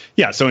investing.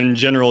 Yeah. So in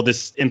general,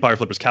 this Empire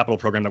Flippers Capital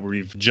program that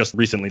we've just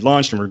recently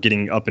launched and we're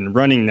getting up and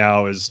running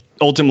now is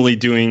ultimately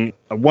doing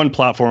a one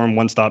platform,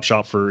 one-stop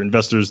shop for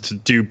investors to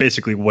do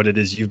basically what it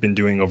is you've been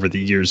doing over the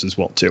years as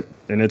well, too.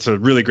 And it's a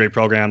really great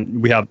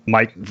program. We have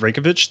Mike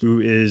Vrankovich,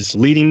 who is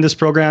leading this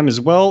program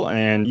as well.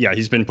 And yeah,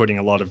 he's been putting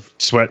a lot of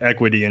sweat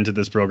equity into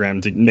this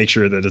program to make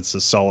sure that it's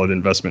a solid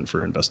investment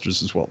for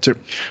investors as well, too.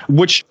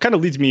 Which kind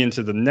of leads me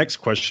into the next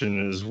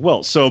question as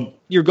well. So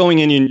you're going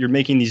in and you're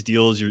making these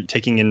deals, you're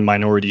taking in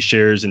minority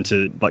shares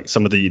into like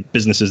some of the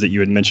businesses that you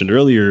had mentioned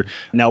earlier.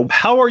 Now,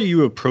 how are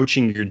you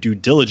approaching your due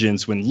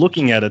diligence when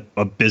looking at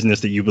a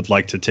business that you would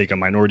like to take a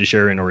minority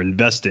share in or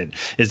invest in?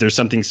 Is there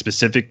something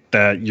specific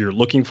that you're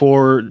looking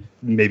for,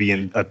 maybe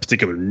in a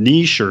particular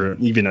niche or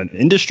even an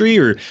industry?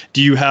 Or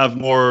do you have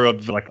more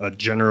of like a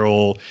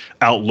general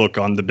outlook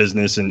on the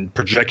business and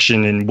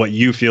projection and what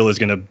you feel is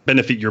going to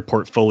benefit your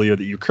portfolio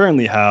that you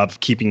currently have,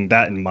 keeping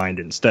that in mind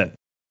instead?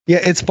 Yeah,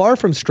 it's far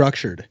from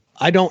structured.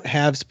 I don't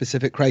have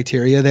specific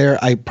criteria there.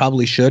 I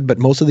probably should, but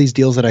most of these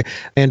deals that I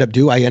end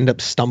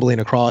up stumbling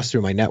across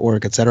through my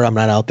network, et cetera. I'm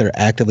not out there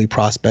actively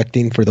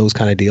prospecting for those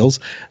kind of deals.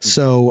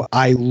 So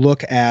I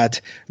look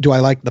at, do I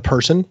like the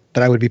person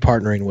that I would be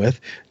partnering with?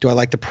 Do I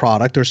like the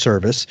product or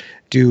service?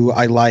 Do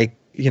I like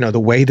the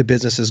way the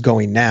business is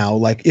going now?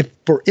 Like if,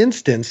 for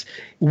instance,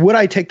 would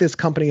I take this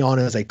company on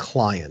as a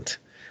client?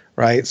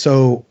 Right.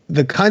 So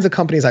the kinds of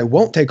companies I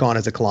won't take on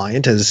as a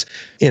client is,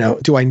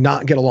 do I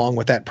not get along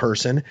with that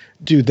person?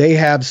 Do they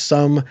have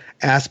some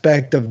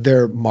aspect of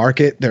their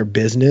market, their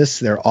business,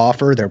 their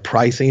offer, their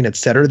pricing, et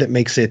cetera, that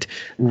makes it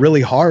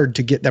really hard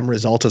to get them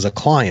results as a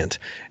client?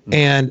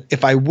 And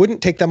if I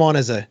wouldn't take them on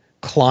as a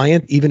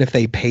client, even if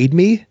they paid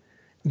me,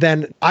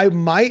 then I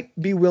might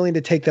be willing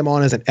to take them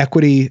on as an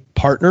equity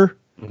partner.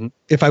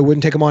 If I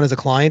wouldn't take them on as a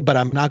client, but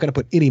I'm not going to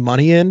put any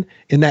money in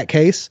that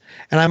case.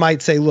 And I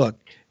might say, look,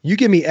 you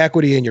give me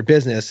equity in your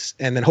business,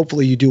 and then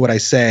hopefully you do what I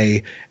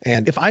say.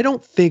 And if I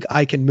don't think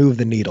I can move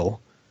the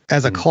needle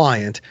as a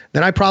client,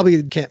 then I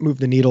probably can't move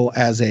the needle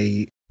as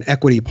an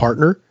equity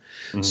partner.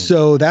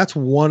 So that's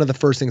one of the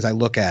first things I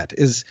look at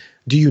is,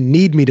 do you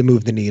need me to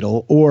move the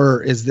needle?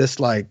 Or is this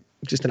like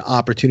just an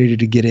opportunity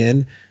to get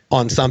in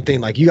on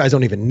something like you guys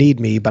don't even need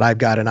me, but I've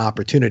got an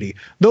opportunity?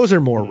 Those are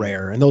more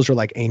rare. And those are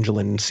like angel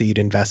and seed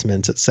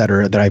investments, et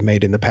cetera, that I've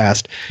made in the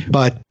past.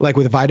 But like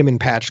with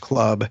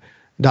vitaminpatchclub.com,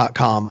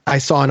 I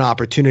saw an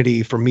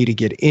opportunity for me to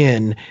get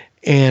in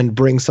and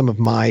bring some of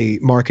my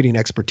marketing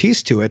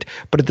expertise to it.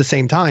 But at the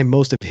same time,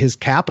 most of his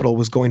capital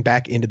was going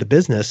back into the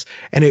business.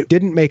 And it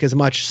didn't make as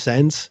much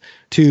sense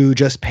to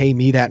just pay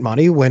me that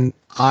money when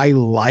I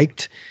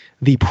liked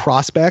the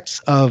prospects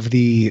of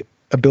the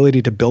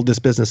ability to build this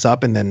business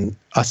up and then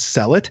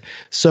sell it.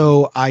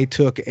 So I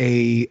took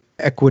a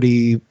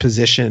equity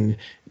position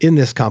in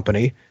this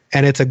company,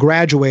 and it's a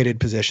graduated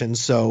position.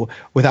 So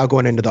without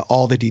going into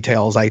all the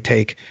details, I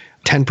take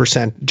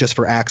 10% just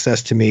for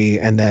access to me.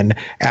 And then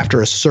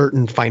after a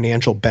certain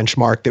financial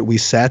benchmark that we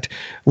set,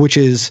 which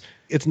is,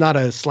 it's not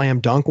a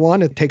slam dunk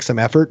one, it takes some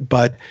effort,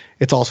 but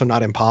it's also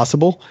not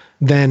impossible,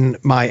 then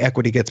my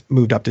equity gets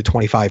moved up to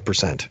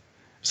 25%.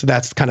 So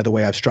that's kind of the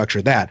way I've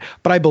structured that.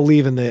 But I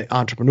believe in the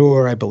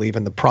entrepreneur, I believe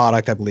in the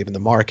product, I believe in the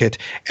market,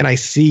 and I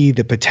see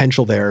the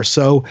potential there.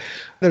 So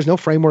there's no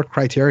framework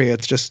criteria.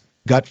 It's just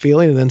gut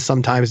feeling. And then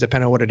sometimes,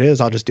 depending on what it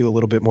is, I'll just do a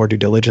little bit more due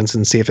diligence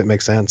and see if it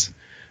makes sense.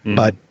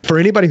 But for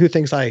anybody who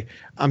thinks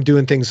I'm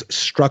doing things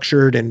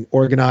structured and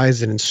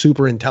organized and in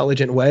super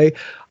intelligent way,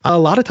 a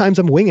lot of times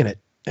I'm winging it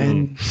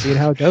and seeing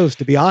how it goes.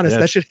 To be honest,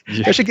 that should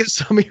give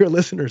some of your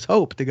listeners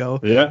hope to go,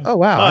 oh,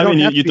 wow. I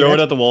mean, you throw it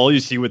at the wall, you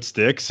see what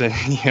sticks, and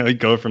you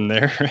go from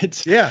there,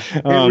 right? Yeah,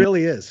 it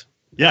really is.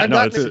 Yeah,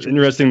 no, it's an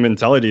interesting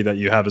mentality that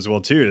you have as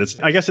well, too.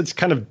 I guess it's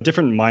kind of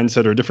different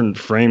mindset or different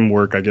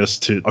framework, I guess,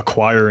 to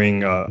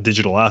acquiring a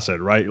digital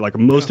asset, right? Like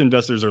most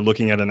investors are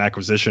looking at an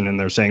acquisition and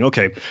they're saying,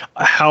 okay,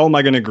 how am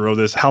I going to grow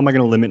this? How am I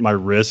going to limit my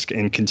risk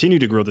and continue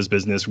to grow this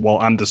business while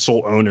I'm the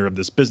sole owner of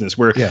this business?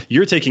 Where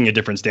you're taking a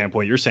different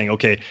standpoint. You're saying,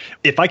 okay,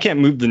 if I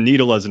can't move the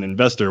needle as an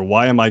investor,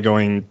 why am I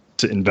going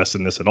to invest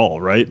in this at all,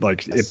 right?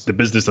 Like if the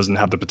business doesn't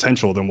have the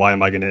potential, then why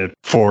am I going to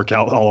fork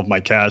out all of my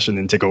cash and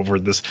then take over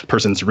this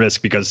person's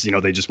risk because,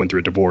 they just went through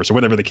a divorce or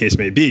whatever the case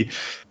may be.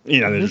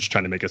 They're just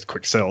trying to make a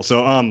quick sale.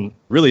 So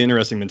really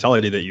interesting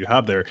mentality that you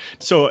have there.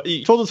 So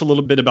you told us a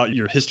little bit about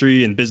your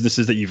history and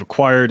businesses that you've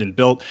acquired and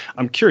built.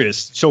 I'm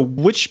curious. So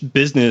which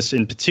business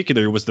in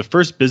particular was the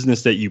first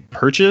business that you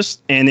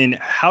purchased? And then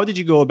how did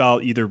you go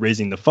about either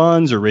raising the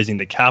funds or raising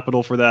the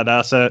capital for that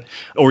asset?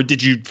 Or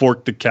did you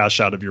fork the cash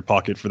out of your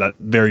pocket for that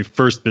very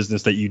first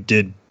business that you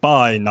did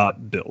buy,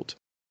 not build?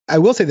 I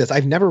will say this.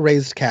 I've never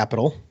raised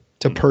capital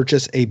to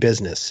purchase a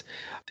business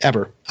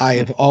ever. I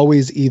have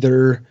always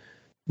either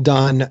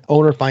done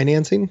owner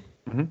financing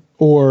Mhm.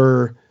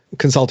 or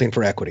consulting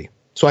for equity.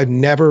 So I've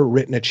never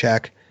written a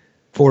check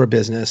for a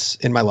business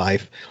in my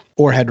life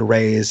or had to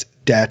raise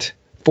debt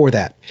for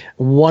that.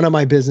 One of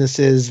my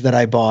businesses that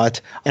I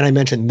bought, and I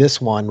mentioned this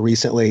one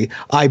recently,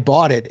 I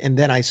bought it and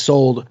then I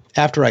sold,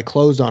 after I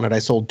closed on it, I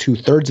sold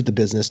 2/3 of the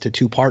business to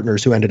two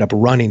partners who ended up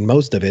running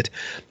most of it.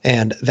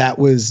 And that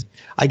was,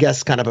 I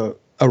guess, kind of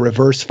a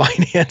reverse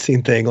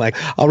financing thing. Like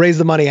I'll raise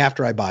the money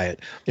after I buy it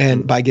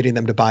and by getting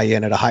them to buy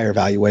in at a higher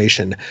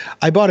valuation.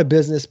 I bought a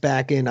business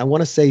back in, I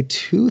want to say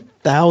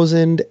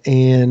 2000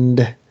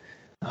 and,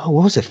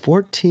 what was it,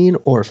 14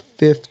 or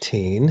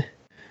 15?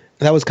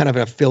 That was kind of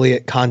an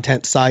affiliate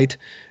content site.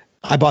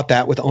 I bought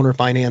that with owner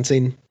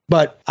financing.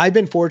 But I've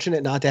been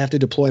fortunate not to have to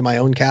deploy my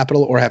own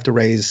capital or have to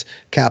raise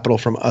capital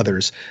from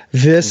others.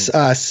 This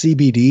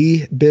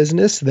CBD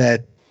business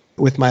that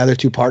with my other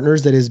two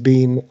partners that is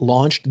being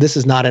launched, this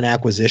is not an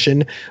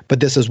acquisition, but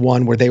this is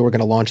one where they were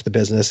going to launch the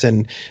business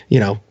and,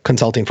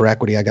 consulting for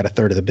equity, I got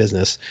 1/3 of the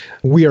business.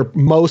 We are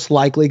most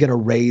likely going to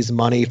raise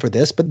money for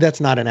this, but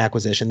that's not an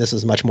acquisition. This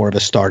is much more of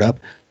a startup.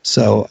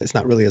 So it's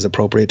not really as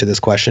appropriate to this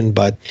question,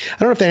 but I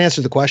don't know if that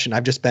answers the question.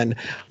 I've just been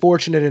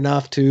fortunate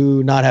enough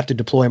to not have to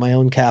deploy my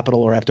own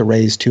capital or have to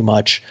raise too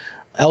much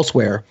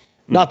elsewhere.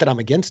 Not that I'm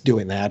against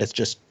doing that. It's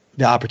just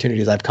the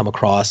opportunities I've come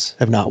across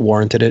have not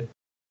warranted it.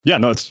 Yeah,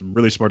 no, it's a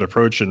really smart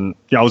approach. And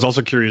I was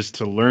also curious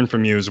to learn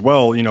from you as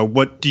well.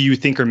 What do you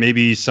think are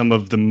maybe some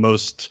of the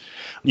most,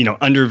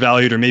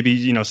 undervalued or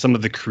maybe, some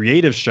of the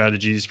creative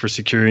strategies for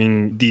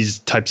securing these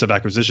types of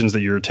acquisitions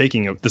that you're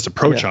taking this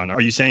approach on? Are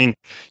you saying,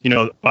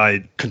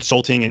 by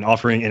consulting and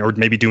offering or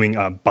maybe doing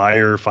a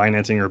buyer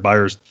financing or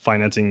buyer's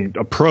financing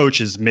approach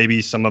is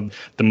maybe some of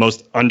the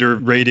most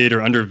underrated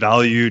or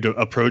undervalued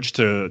approach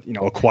to,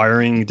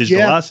 acquiring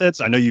digital assets?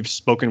 I know you've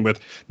spoken with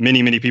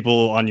many, many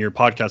people on your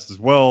podcast as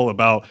well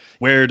about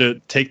where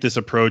to take this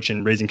approach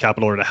in raising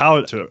capital or to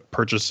how to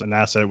purchase an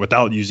asset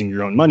without using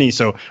your own money.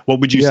 So what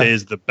would you say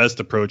is the best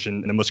approach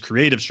and the most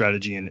creative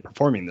strategy in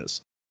performing this?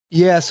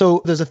 Yeah,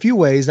 so there's a few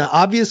ways. Now,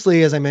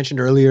 obviously, as I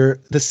mentioned earlier,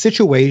 the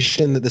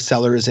situation that the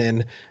seller is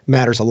in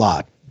matters a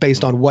lot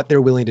based on what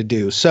they're willing to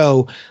do.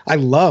 So I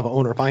love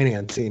owner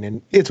financing,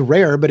 and it's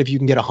rare, but if you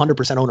can get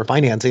 100% owner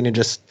financing and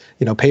just,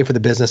 pay for the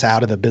business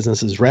out of the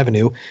business's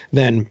revenue,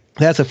 then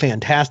that's a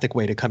fantastic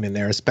way to come in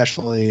there,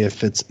 especially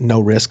if it's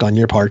no risk on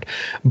your part.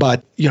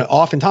 But,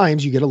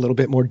 oftentimes you get a little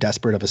bit more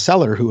desperate of a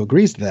seller who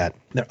agrees to that.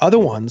 There are other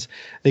ones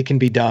that can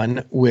be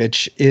done,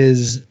 which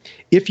is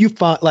if you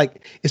find,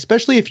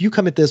 especially if you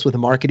come at this with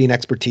marketing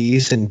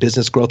expertise and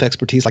business growth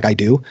expertise like I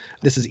do,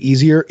 this is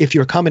easier. If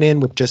you're coming in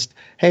with just,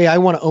 hey, I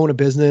want to own a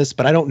business,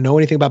 but I don't know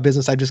anything about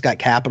business. I've just got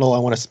capital. I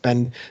want to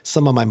spend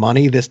some of my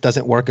money. This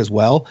doesn't work as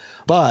well.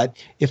 But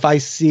if I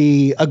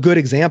see a good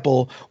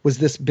example was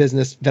this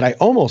business that I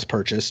almost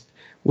purchased,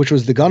 which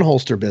was the gun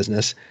holster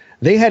business.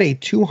 They had a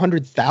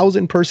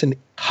 200,000 person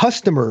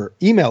customer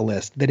email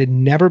list that had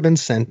never been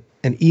sent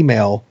an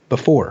email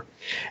before.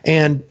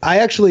 And I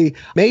actually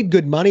made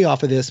good money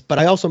off of this, but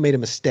I also made a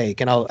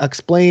mistake. And I'll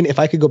explain if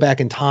I could go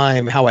back in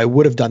time how I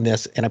would have done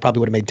this, and I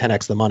probably would have made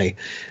 10x the money.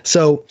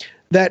 So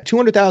that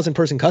 200,000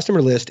 person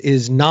customer list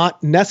is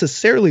not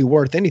necessarily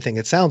worth anything.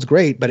 It sounds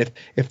great, but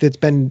if it's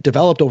been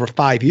developed over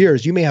 5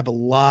 years, you may have a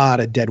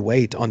lot of dead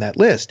weight on that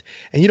list.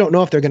 And you don't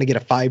know if they're going to get a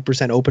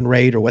 5% open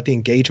rate or what the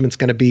engagement's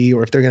going to be,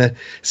 or if they're going to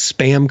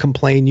spam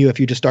complain you if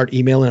you just start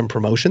emailing them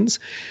promotions.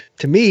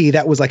 To me,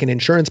 that was like an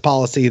insurance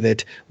policy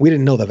that we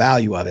didn't know the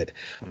value of it.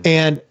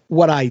 And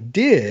what I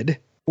did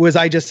was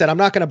I just said, I'm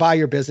not going to buy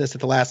your business at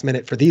the last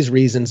minute for these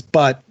reasons,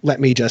 but let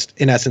me just,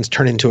 in essence,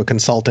 turn into a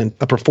consultant,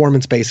 a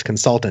performance-based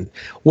consultant.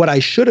 What I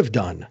should have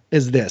done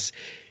is this.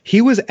 He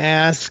was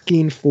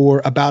asking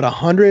for about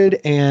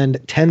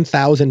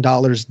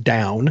 $110,000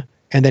 down,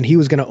 and then he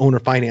was going to owner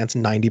finance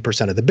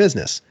 90% of the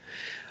business.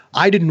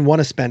 I didn't want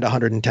to spend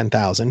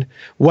 $110,000.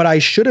 What I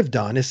should have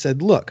done is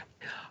said, look,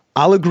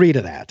 I'll agree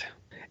to that,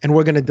 and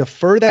we're going to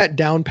defer that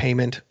down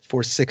payment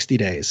for 60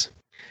 days.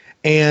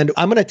 And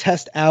I'm going to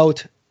test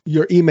out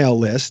your email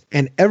list,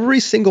 and every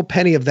single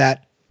penny of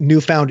that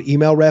newfound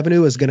email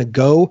revenue is going to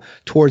go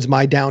towards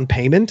my down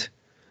payment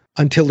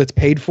until it's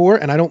paid for,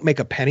 and I don't make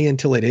a penny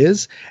until it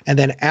is. And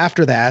then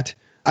after that,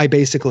 I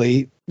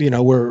basically,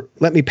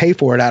 let me pay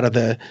for it out of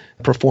the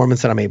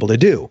performance that I'm able to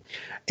do.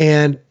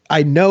 And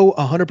I know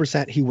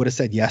 100% he would have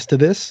said yes to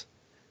this,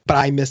 but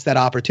I missed that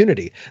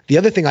opportunity. The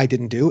other thing I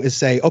didn't do is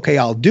say, okay,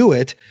 I'll do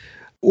it.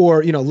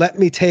 Or, let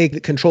me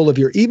take control of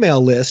your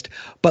email list,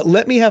 but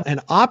let me have an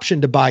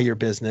option to buy your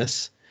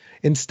business.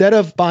 Instead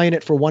of buying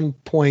it for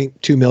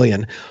 1.2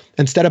 million,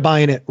 instead of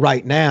buying it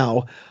right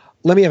now,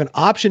 let me have an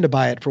option to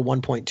buy it for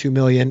 1.2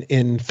 million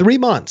in 3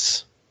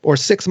 months or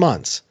 6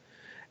 months.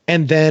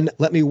 And then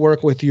let me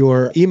work with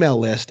your email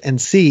list and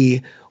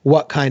see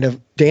what kind of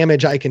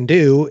damage I can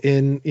do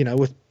in,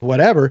 with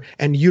whatever,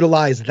 and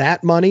utilize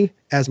that money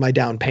as my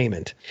down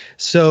payment.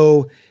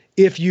 So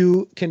if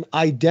you can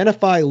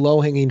identify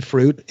low-hanging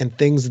fruit and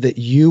things that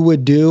you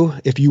would do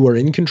if you were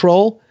in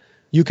control,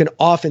 you can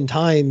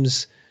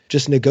oftentimes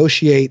just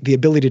negotiate the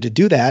ability to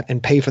do that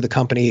and pay for the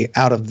company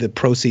out of the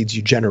proceeds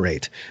you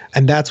generate.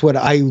 And that's what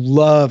I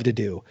love to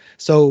do.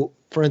 So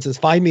for instance,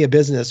 find me a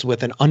business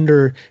with an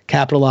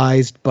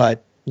undercapitalized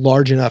but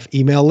large enough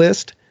email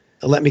list.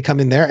 Let me come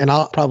in there and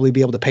I'll probably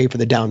be able to pay for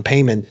the down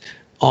payment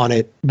on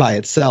it by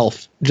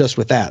itself just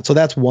with that. So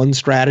that's one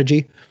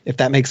strategy, if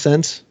that makes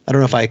sense. I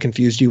don't know if I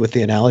confused you with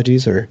the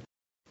analogies or.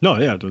 No,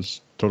 yeah, it was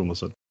total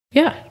sense.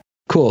 Yeah.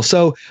 Cool.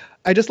 So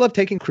I just love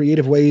taking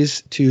creative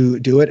ways to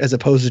do it as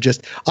opposed to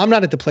just, I'm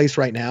not at the place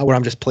right now where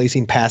I'm just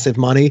placing passive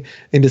money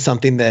into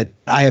something that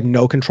I have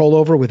no control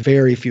over with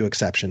very few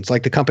exceptions.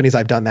 Like the companies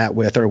I've done that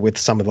with are with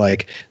some of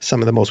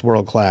the most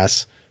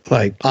world-class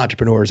like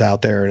entrepreneurs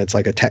out there. And it's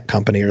like a tech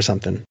company or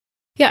something.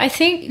 Yeah, I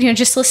think,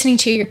 just listening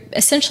to you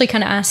essentially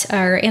kind of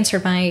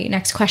answered my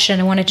next question.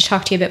 I wanted to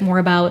talk to you a bit more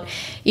about,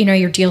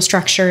 your deal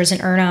structures and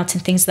earnouts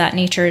and things of that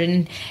nature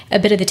and a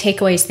bit of the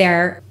takeaways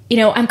there.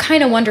 I'm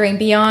kind of wondering,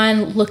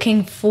 beyond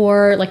looking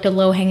for like the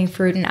low-hanging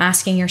fruit and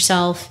asking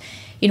yourself,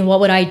 what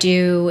would I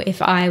do if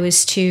I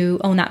was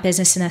to own that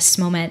business in this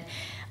moment?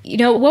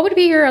 What would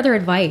be your other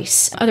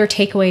advice, other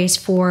takeaways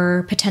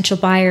for potential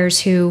buyers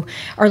who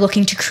are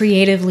looking to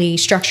creatively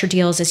structure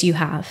deals as you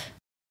have?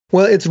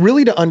 Well, it's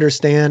really to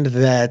understand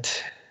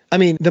that,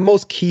 the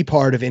most key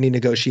part of any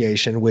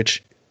negotiation,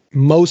 which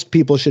most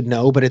people should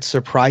know, but it's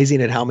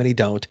surprising at how many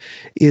don't,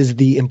 is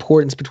the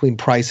importance between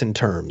price and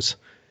terms.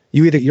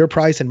 You either get your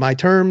price and my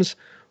terms,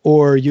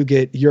 or you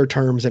get your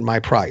terms and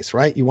my price,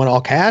 right? You want all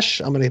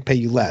cash? I'm going to pay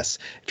you less.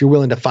 If you're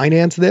willing to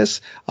finance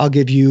this, I'll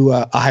give you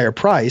a higher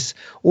price.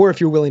 Or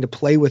if you're willing to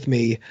play with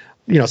me,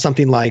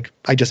 something like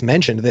I just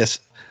mentioned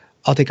this,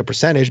 I'll take a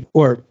percentage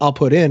or I'll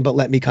put in, but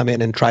let me come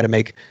in and try to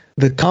make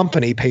the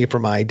company pay for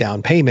my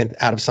down payment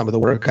out of some of the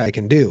work I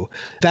can do.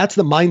 That's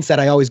the mindset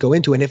I always go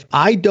into. And if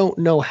I don't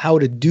know how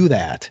to do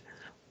that,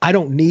 I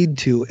don't need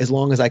to, as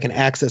long as I can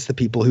access the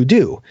people who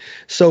do.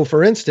 So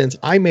for instance,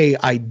 I may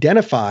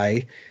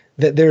identify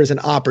that there is an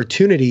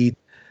opportunity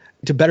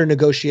to better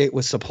negotiate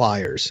with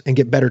suppliers and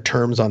get better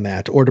terms on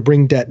that, or to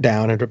bring debt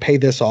down and to pay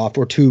this off,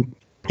 or to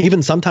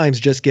even sometimes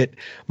just get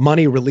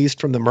money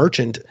released from the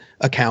merchant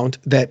account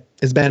that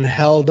has been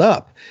held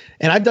up.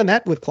 And I've done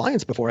that with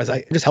clients before, as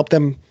I just help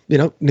them,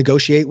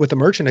 negotiate with the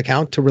merchant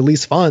account to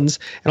release funds.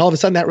 And all of a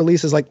sudden that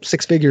releases like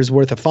 6 figures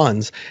worth of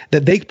funds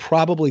that they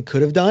probably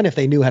could have done if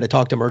they knew how to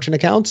talk to merchant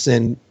accounts.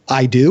 And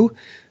I do.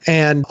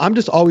 And I'm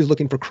just always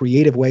looking for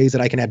creative ways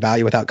that I can add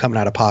value without coming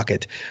out of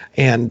pocket.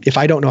 And if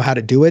I don't know how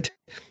to do it,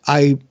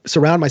 I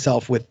surround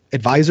myself with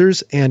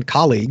advisors and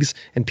colleagues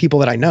and people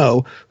that I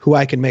know who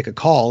I can make a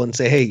call and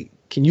say, hey,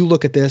 can you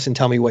look at this and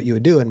tell me what you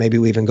would do? And maybe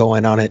we even go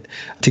in on it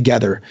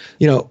together.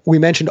 We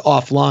mentioned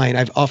offline.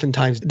 I've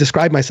oftentimes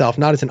described myself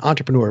not as an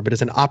entrepreneur, but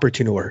as an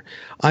opportuneur.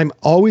 I'm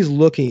always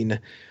looking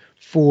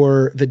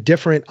for the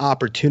different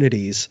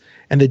opportunities.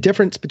 And the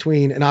difference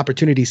between an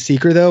opportunity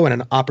seeker, though,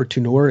 and an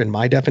opportuneur, in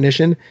my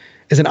definition,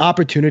 is an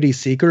opportunity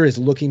seeker is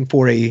looking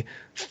for a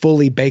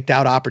fully baked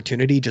out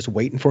opportunity, just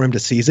waiting for him to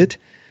seize it.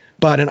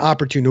 But an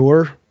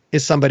opportuneur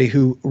is somebody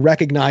who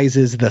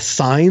recognizes the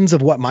signs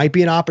of what might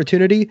be an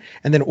opportunity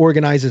and then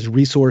organizes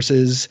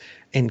resources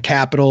and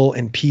capital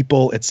and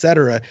people, et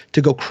cetera,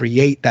 to go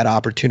create that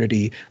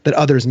opportunity that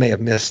others may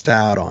have missed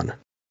out on.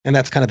 And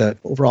that's kind of the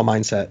overall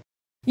mindset.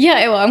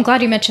 Yeah, well, I'm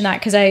glad you mentioned that,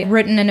 because I've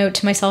written a note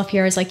to myself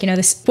here. Is like,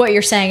 this, what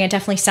you're saying, it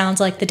definitely sounds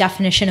like the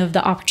definition of the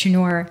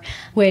opportuneur,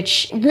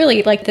 which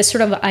really, like, the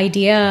sort of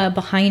idea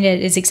behind it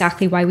is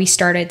exactly why we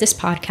started this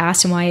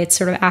podcast and why it's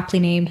sort of aptly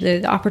named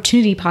the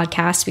Opportunity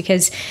Podcast,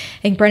 because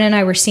I think Brennan and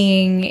I were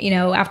seeing,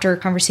 after a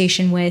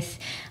conversation with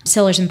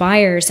sellers and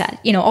buyers,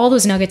 that, all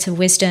those nuggets of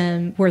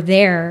wisdom were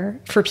there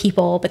for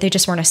people, but they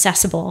just weren't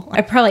accessible.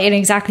 And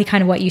exactly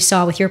kind of what you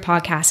saw with your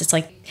podcast. It's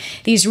like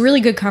these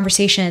really good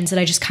conversations that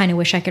I just kind of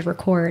wish I could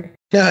record.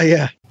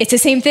 Yeah. It's the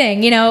same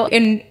thing,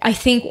 and I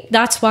think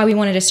that's why we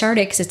wanted to start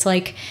it. Because it's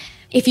like,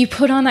 if you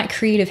put on that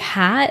creative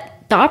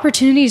hat, the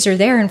opportunities are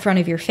there in front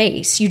of your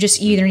face. You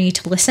either need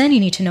to listen, you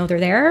need to know they're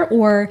there,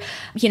 or,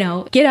 get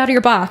out of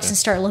your box and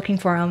start looking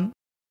for them.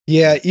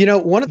 Yeah.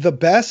 One of the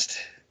best,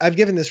 I've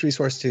given this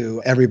resource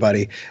to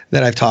everybody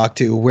that I've talked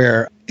to,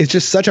 where it's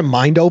just such a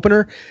mind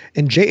opener.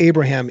 And Jay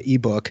Abraham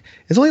ebook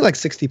is only like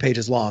 60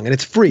 pages long and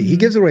it's free. He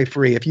gives it away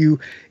free. If you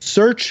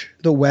search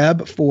the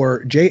web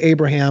for Jay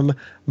Abraham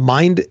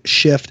Mind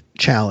Shift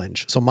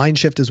Challenge. So Mind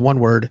Shift is one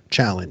word,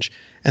 challenge.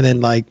 And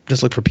then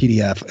just look for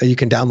PDF. You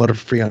can download it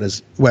for free on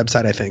his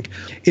website, I think.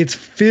 It's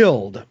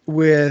filled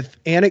with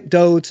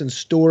anecdotes and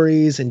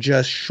stories and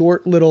just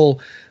short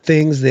little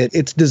things that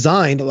it's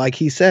designed, like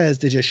he says,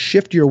 to just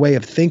shift your way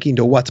of thinking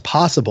to what's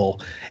possible.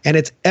 And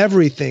it's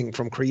everything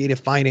from creative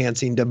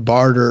financing to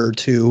barter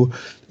to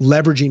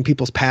leveraging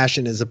people's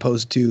passion as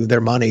opposed to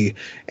their money.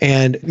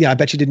 And yeah, I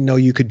bet you didn't know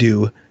you could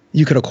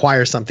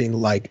acquire something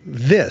like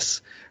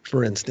this,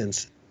 for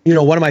instance.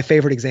 One of my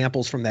favorite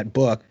examples from that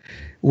book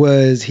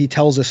was he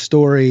tells a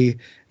story.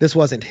 This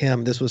wasn't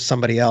him. This was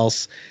somebody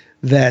else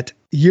that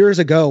years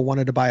ago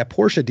wanted to buy a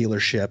Porsche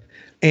dealership,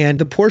 and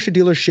the Porsche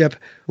dealership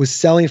was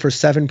selling for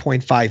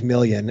 $7.5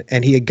 million,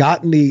 and he had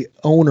gotten the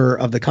owner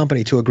of the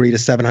company to agree to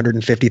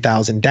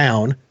 $750,000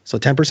 down, so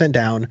 10%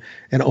 down,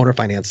 and owner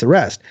financed the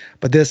rest.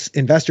 But this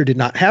investor did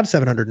not have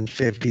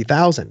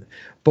 $750,000.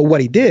 But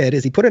what he did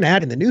is he put an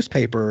ad in the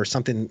newspaper or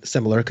something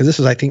similar, because this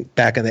was, I think,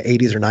 back in the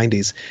 80s or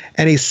 90s,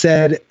 and he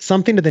said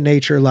something to the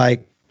nature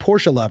like,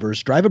 Porsche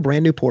lovers, drive a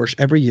brand new Porsche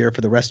every year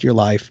for the rest of your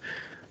life,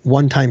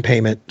 one-time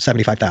payment,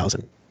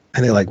 $75,000.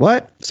 And they're like,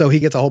 what? So he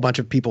gets a whole bunch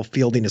of people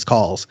fielding his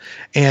calls.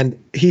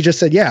 And he just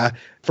said, yeah,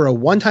 for a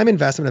one-time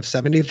investment of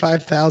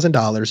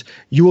 $75,000,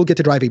 you will get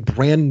to drive a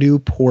brand new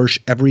Porsche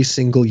every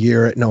single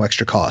year at no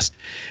extra cost.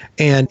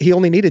 And he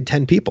only needed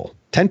 10 people.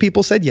 10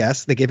 people said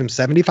yes. They gave him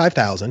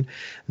 $75,000.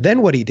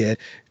 Then what he did,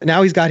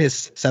 now he's got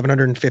his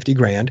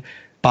 $750,000,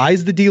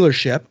 buys the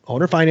dealership,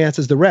 owner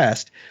finances the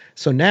rest.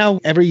 So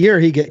now every year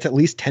he gets at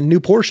least 10 new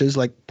Porsches,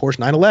 like Porsche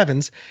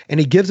 911s, and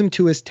he gives them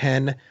to his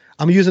 10,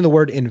 I'm using the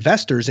word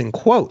investors in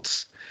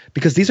quotes,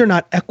 because these are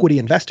not equity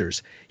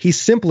investors. He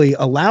simply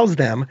allows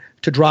them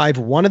to drive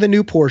one of the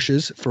new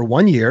Porsches for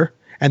 1 year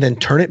and then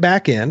turn it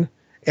back in.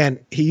 And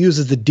he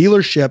uses the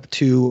dealership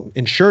to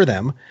insure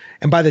them.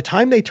 And by the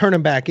time they turn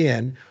them back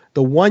in,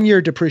 the 1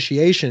 year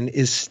depreciation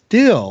is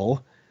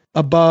still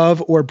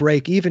above or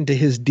break even to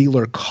his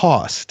dealer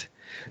cost.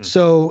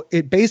 So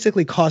it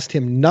basically cost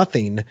him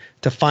nothing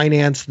to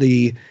finance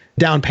the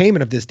down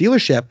payment of this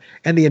dealership,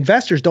 and the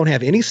investors don't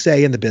have any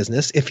say in the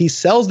business. If he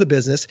sells the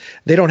business,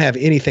 they don't have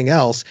anything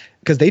else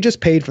because they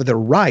just paid for the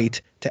right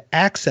to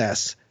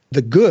access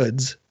the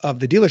goods of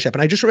the dealership.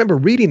 And I just remember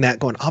reading that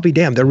going, I'll be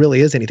damned, there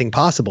really is anything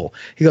possible.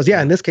 He goes,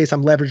 yeah, in this case,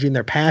 I'm leveraging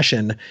their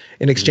passion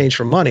in exchange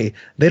for money.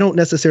 They don't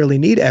necessarily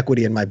need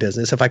equity in my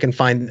business if I can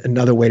find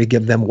another way to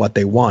give them what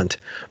they want.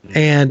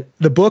 And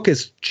the book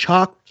is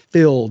chock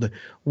filled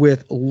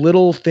with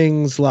little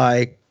things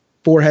like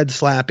forehead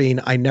slapping.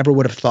 I never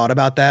would have thought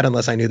about that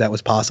unless I knew that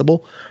was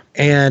possible.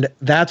 And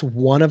that's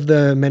one of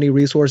the many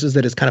resources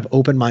that has kind of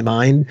opened my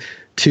mind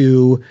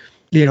to,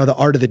 the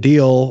art of the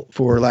deal,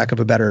 for lack of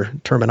a better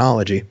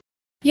terminology.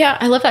 Yeah,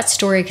 I love that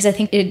story because I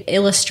think it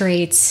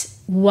illustrates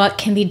what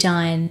can be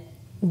done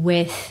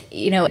with,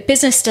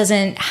 business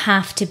doesn't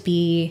have to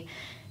be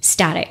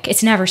static.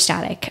 It's never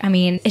static. I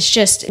mean, it's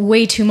just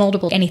way too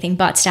moldable, anything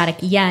but static.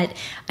 Yet,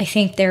 I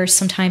think there's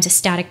sometimes a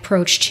static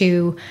approach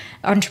to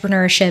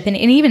entrepreneurship and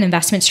even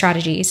investment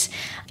strategies.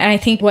 And I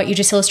think what you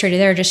just illustrated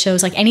there just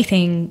shows like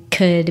anything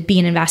could be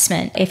an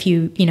investment if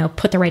you,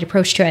 put the right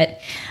approach to it.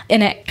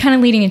 And it kind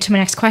of leading into my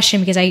next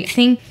question, because I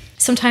think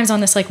sometimes on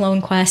this like lone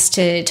quest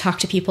to talk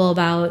to people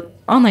about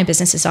online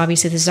businesses,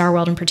 obviously this is our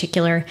world in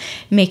particular,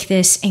 make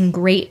this a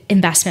great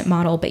investment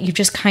model, but you've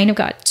just kind of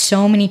got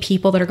so many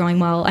people that are going,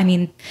 well, I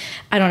mean,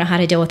 I don't know how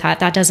to deal with that.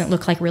 That doesn't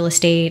look like real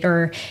estate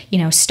or,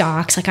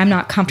 stocks. Like I'm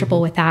not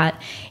comfortable with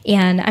that.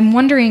 And I'm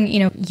wondering,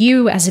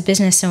 you as a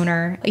business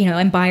owner,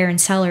 and buyer and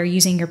seller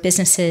using your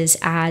businesses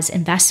as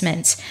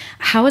investments,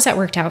 how has that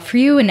worked out for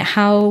you? And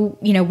how,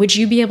 would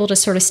you be able to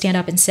sort of stand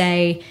up and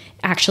say,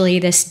 actually,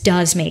 this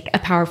does make a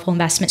powerful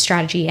investment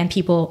strategy and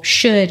people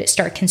should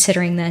start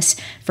considering this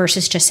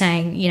versus just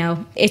saying,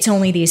 it's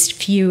only these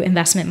few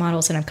investment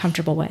models that I'm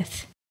comfortable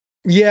with?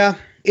 Yeah,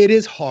 it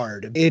is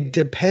hard. It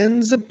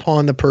depends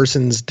upon the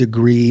person's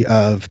degree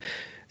of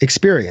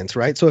experience,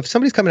 right? So if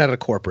somebody's coming out of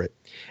corporate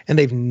and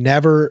they've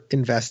never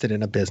invested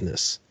in a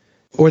business,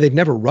 or they've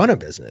never run a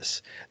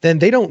business, then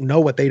they don't know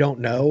what they don't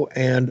know.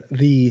 And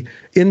the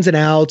ins and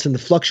outs and the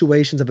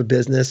fluctuations of a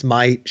business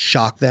might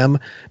shock them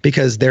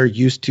because they're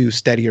used to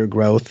steadier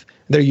growth.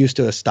 They're used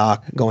to a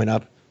stock going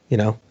up,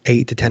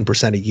 8 to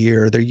 10% a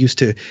year. They're used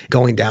to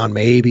going down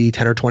maybe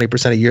 10 or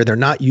 20% a year. They're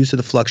not used to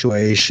the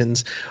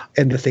fluctuations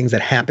and the things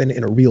that happen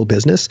in a real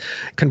business.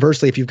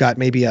 Conversely, if you've got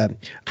maybe a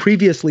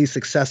previously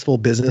successful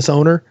business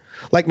owner,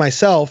 like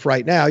myself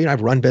right now, I've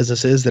run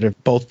businesses that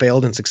have both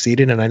failed and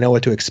succeeded, and I know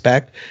what to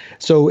expect.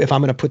 So if I'm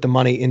going to put the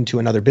money into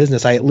another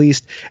business, I at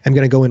least am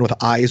going to go in with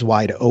eyes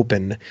wide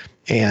open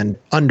and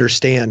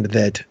understand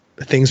that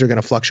things are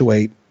going to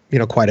fluctuate,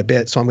 quite a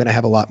bit. So I'm going to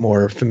have a lot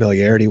more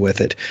familiarity with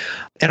it.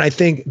 And I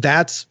think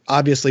that's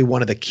obviously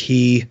one of the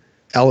key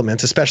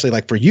elements, especially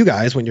like for you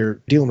guys, when you're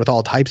dealing with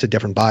all types of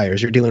different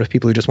buyers. You're dealing with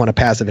people who just want a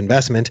passive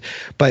investment.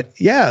 But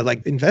yeah,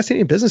 like investing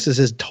in businesses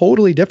is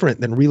totally different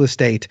than real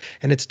estate.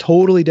 And it's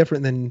totally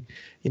different than,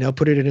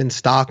 putting it in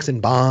stocks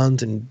and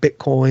bonds and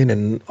Bitcoin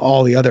and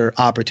all the other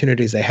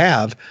opportunities they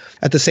have.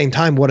 At the same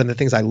time, one of the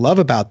things I love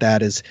about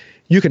that is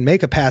you can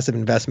make a passive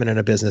investment in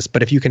a business,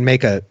 but if you can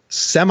make a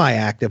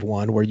semi-active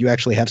one where you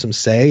actually have some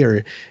say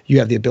or you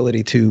have the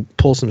ability to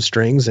pull some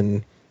strings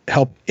and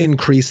help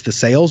increase the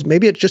sales,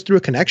 maybe it's just through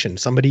a connection,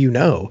 somebody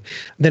then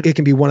it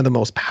can be one of the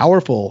most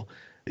powerful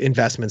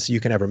investments you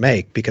can ever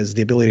make, because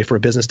the ability for a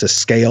business to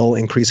scale,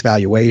 increase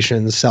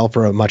valuations, sell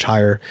for a much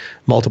higher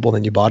multiple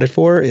than you bought it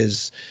for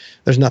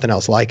there's nothing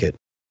else like it.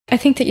 I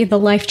think that the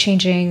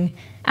life-changing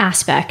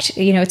aspect,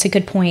 it's a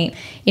good point.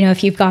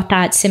 If you've got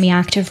that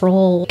semi-active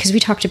role, because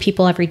we talk to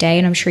people every day,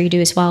 and I'm sure you do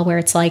as well, where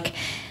it's like,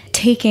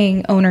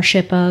 taking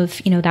ownership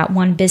of, that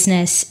one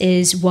business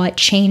is what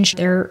changed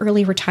their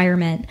early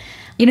retirement,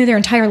 their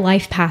entire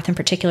life path in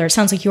particular. It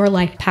sounds like your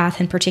life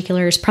path in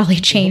particular has probably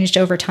changed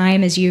over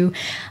time as you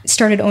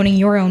started owning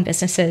your own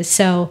businesses.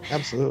 So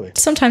absolutely,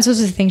 sometimes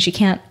those are the things you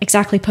can't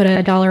exactly put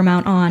a dollar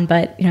amount on,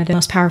 but they're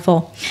most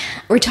powerful.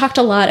 We talked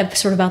a lot of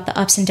sort of about the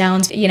ups and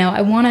downs.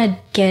 I want to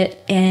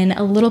get in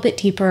a little bit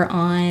deeper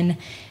on,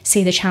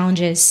 say, the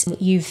challenges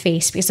you've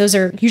faced, because those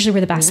are usually where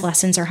the best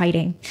lessons are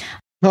hiding.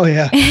 Oh,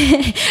 yeah.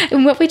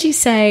 And what would you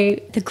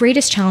say the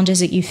greatest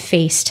challenges that you've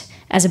faced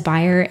as a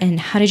buyer,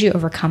 and how did you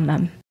overcome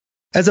them?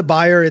 As a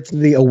buyer, it's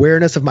the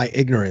awareness of my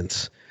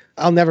ignorance.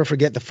 I'll never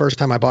forget the first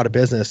time I bought a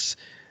business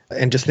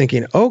and just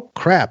thinking, oh,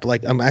 crap,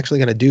 like I'm actually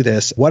going to do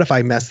this. What if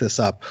I mess this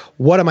up?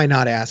 What am I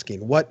not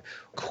asking? What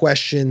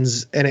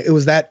questions? And it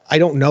was that I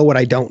don't know what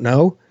I don't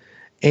know.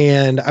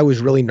 And I was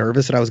really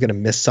nervous that I was going to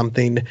miss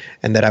something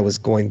and that I was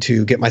going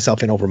to get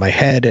myself in over my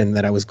head and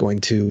that I was going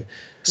to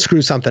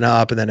screw something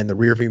up. And then in the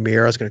rearview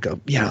mirror, I was going to go,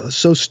 yeah, that's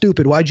so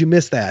stupid. Why'd you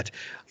miss that?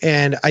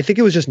 And I think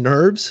it was just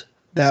nerves.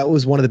 That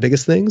was one of the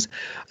biggest things.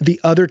 The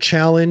other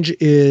challenge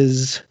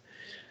is,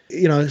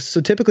 so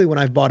typically when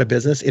I've bought a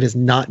business, it has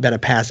not been a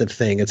passive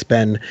thing. It's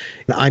been,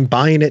 I'm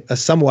buying it a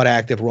somewhat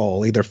active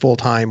role, either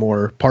full-time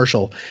or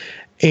partial.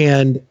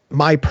 And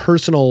my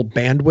personal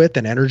bandwidth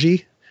and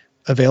energy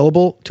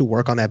available to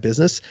work on that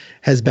business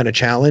has been a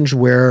challenge,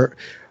 where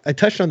I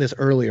touched on this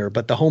earlier,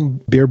 but the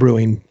home beer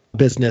brewing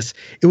business,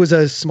 it was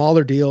a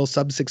smaller deal,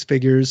 sub 6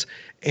 figures,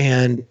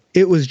 and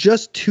it was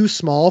just too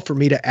small for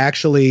me to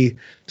actually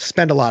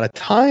spend a lot of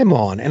time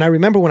on. And I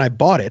remember when I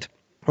bought it,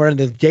 or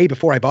the day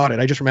before I bought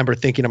it, I just remember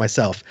thinking to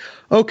myself,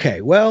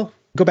 okay, well,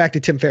 go back to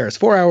Tim Ferriss,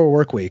 4-hour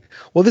work week.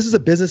 Well, this is a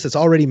business that's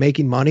already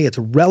making money. It's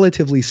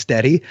relatively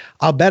steady.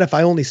 I'll bet if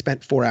I only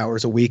spent 4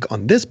 hours a week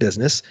on this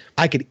business,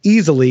 I could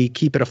easily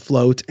keep it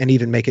afloat and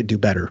even make it do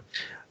better.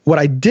 What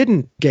I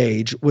didn't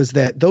gauge was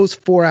that those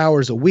 4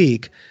 hours a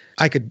week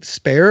I could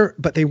spare,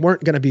 but they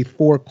weren't going to be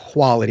 4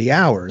 quality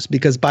hours,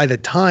 because by the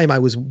time I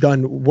was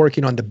done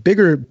working on the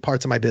bigger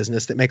parts of my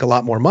business that make a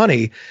lot more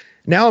money,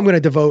 now I'm going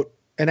to devote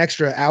an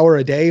extra hour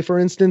a day, for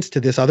instance, to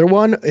this other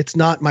one. It's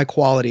not my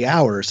quality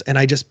hours. And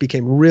I just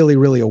became really,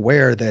 really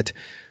aware that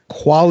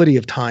quality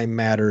of time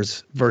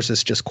matters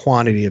versus just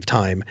quantity of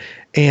time.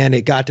 And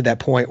it got to that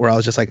point where I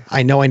was just like,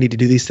 I know I need to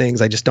do these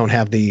things. I just don't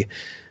have the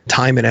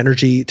time and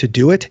energy to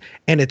do it.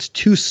 And it's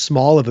too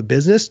small of a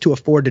business to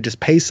afford to just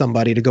pay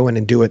somebody to go in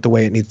and do it the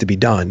way it needs to be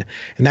done.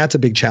 And that's a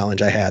big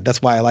challenge I had.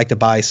 That's why I like to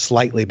buy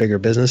slightly bigger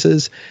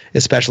businesses,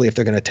 especially if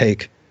they're going to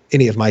take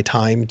any of my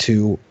time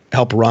to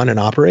help run and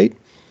operate.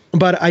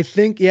 But I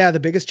think, the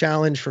biggest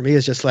challenge for me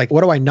is just like,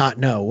 what do I not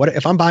know? What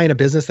if I'm buying a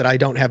business that I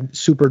don't have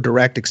super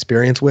direct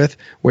experience with,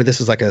 where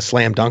this is like a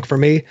slam dunk for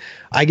me?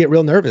 I get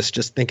real nervous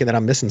just thinking that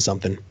I'm missing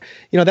something.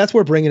 That's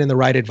where bringing in the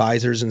right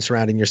advisors and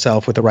surrounding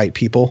yourself with the right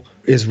people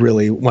is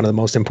really one of the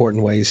most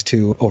important ways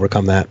to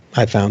overcome that,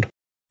 I've found.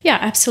 Yeah,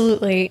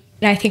 absolutely.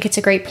 And I think it's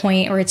a great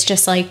point, where it's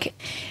just like,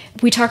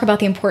 we talk about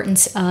the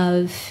importance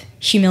of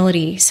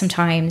humility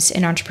sometimes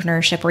in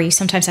entrepreneurship, where you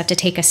sometimes have to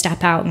take a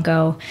step out and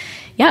go,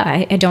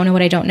 I don't know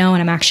what I don't know,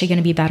 and I'm actually going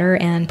to be better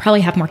and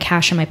probably have more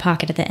cash in my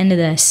pocket at the end of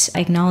this,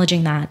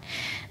 acknowledging that,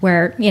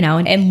 where,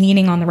 and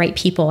leaning on the right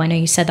people. I know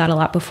you said that a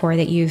lot before,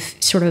 that you've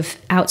sort of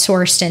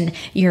outsourced, and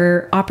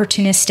your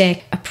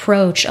opportunistic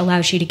approach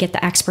allows you to get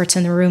the experts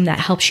in the room that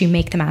helps you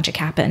make the magic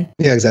happen.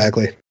 Yeah,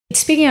 exactly.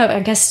 Speaking of,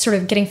 I guess, sort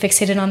of getting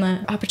fixated on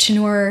the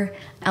entrepreneur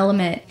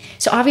element.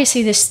 So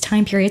obviously this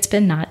time period's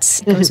been nuts,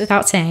 goes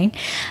without saying.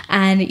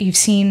 And you've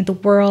seen the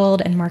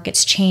world and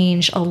markets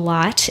change a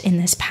lot in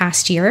this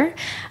past year.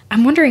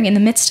 I'm wondering, in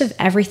the midst of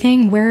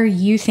everything, where are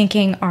you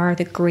thinking are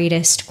the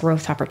greatest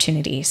growth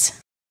opportunities?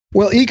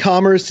 Well,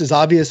 e-commerce is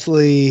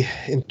obviously,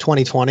 in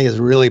 2020, has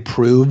really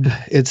proved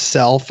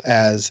itself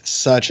as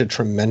such a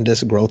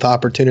tremendous growth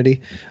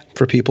opportunity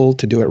for people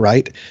to do it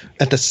right.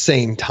 At the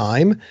same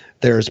time,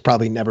 there's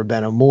probably never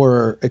been a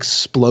more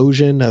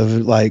explosion of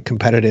like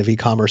competitive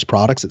e-commerce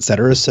products, et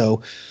cetera.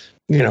 So,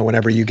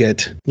 whenever you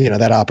get,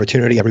 that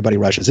opportunity, everybody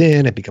rushes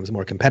in, it becomes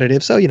more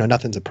competitive. So,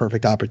 nothing's a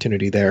perfect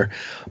opportunity there.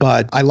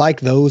 But I like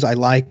those. I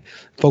like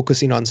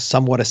focusing on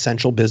somewhat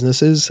essential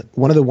businesses.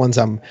 One of the ones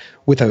I'm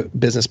with a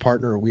business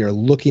partner we are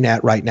looking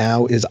at right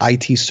now is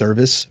IT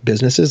service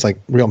businesses, like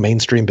real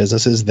mainstream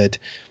businesses that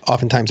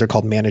oftentimes are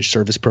called managed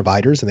service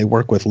providers, and they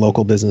work with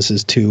local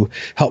businesses to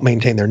help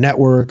maintain their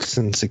networks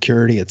and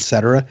security, et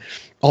cetera.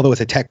 Although it's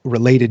a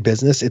tech-related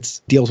business,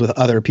 it deals with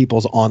other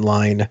people's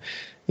online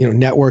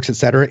networks, et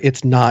cetera.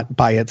 It's not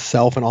by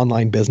itself an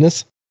online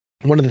business.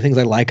 One of the things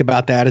I like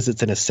about that is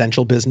it's an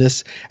essential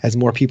business. As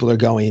more people are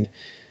going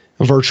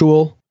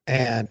virtual,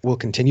 and will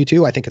continue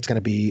to. I think it's going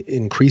to be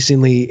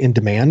increasingly in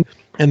demand.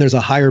 And there's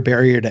a higher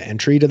barrier to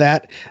entry to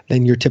that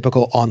than your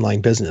typical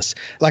online business.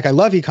 Like, I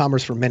love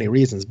e-commerce for many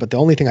reasons, but the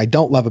only thing I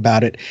don't love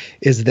about it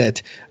is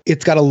that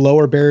it's got a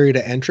lower barrier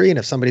to entry. And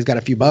if somebody's got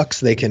a few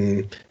bucks, they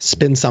can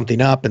spin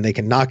something up and they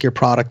can knock your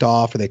product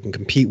off, or they can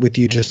compete with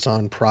you just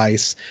on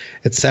price,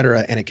 et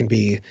cetera. And it can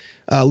be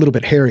a little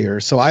bit hairier.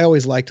 So I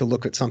always like to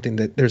look at something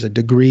that there's a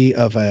degree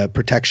of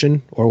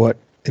protection, or what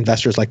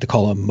investors like to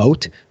call a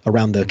moat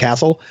around the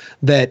castle,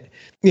 that,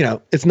 you know,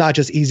 it's not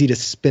just easy to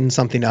spin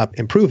something up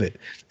and prove it.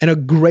 And a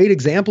great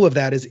example of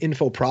that is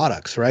info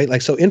products, right?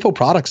 Like, so info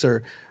products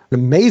are an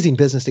amazing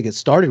business to get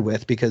started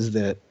with, because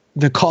the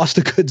cost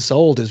of goods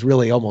sold is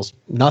really almost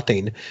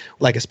nothing.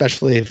 Like,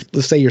 especially if,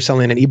 let's say you're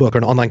selling an ebook or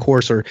an online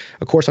course or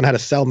a course on how to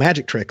sell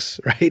magic tricks,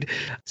 right?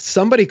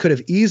 Somebody could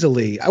have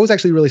easily, I was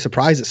actually really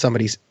surprised that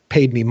somebody's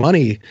paid me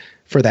money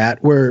for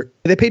that, where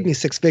they paid me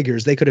six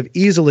figures. They could have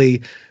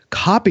easily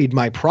copied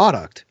my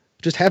product,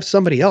 just have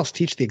somebody else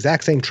teach the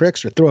exact same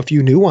tricks or throw a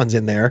few new ones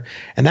in there.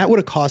 And that would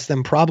have cost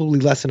them probably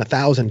less than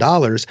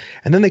 $1,000.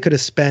 And then they could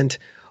have spent,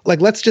 like,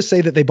 let's just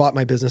say that they bought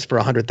my business for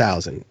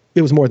 $100,000.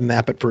 It was more than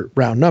that, but for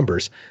round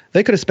numbers,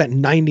 they could have spent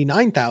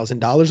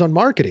 $99,000 on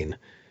marketing,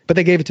 but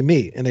they gave it to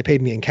me and they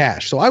paid me in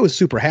cash. So I was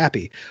super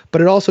happy.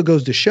 But it also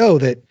goes to show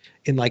that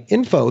in like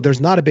info,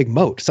 there's not a big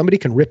moat. Somebody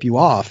can rip you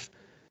off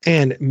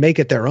and make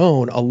it their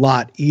own a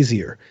lot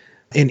easier.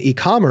 In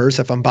e-commerce,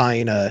 if I'm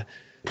buying a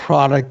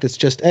product that's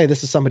just, hey,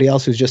 this is somebody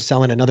else who's just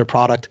selling another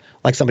product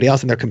like somebody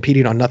else and they're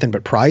competing on nothing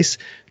but price,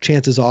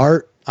 chances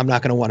are I'm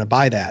not going to want to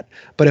buy that.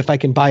 But if I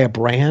can buy a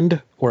brand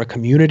or a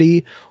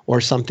community or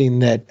something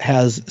that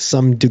has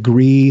some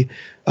degree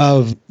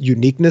of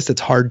uniqueness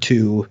that's hard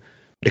to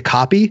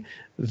copy,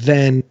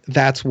 then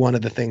that's one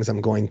of the things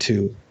I'm going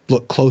to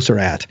look closer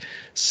at.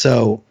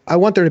 So I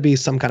want there to be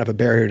some kind of a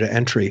barrier to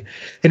entry.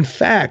 In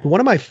fact,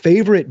 one of my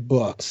favorite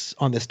books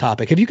on this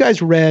topic, have you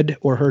guys read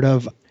or heard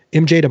of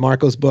MJ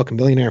DeMarco's book,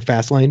 Millionaire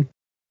Fastlane?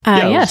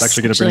 Yeah, yes, I was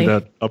actually going to bring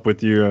that up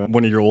with you.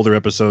 One of your older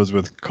episodes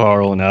with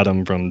Carl and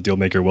Adam from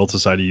Dealmaker Wealth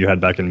Society you had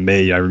back in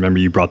May. I remember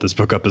you brought this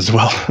book up as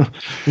well.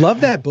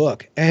 Love that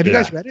book. Have you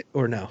guys read it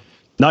or no?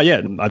 Not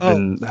yet. I've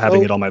been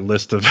having it on my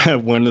list of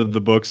one of the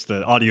books,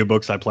 the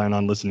audiobooks I plan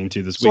on listening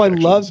to this week. So I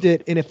loved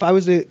it. And if I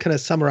was to kind of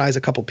summarize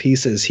a couple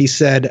pieces, he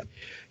said,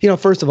 you know,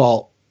 first of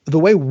all, the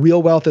way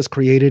real wealth is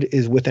created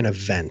is with an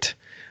event,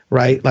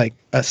 right? Like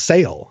a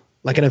sale,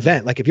 like an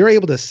event. Like if you're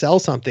able to sell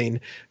something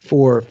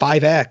for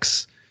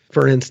 5x,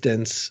 for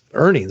instance,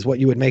 earnings, what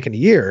you would make in a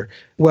year,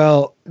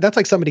 well, that's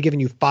like somebody giving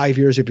you 5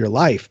 years of your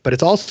life. But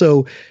it's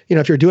also, you know,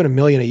 if you're doing $1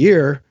 million a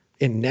year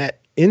in net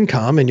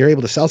income and you're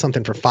able to sell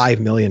something for $5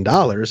 million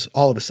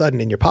all of a sudden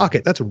in your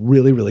pocket, that's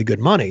really, really good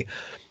money.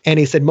 And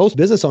he said most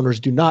business owners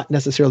do not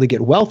necessarily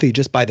get wealthy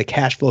just by the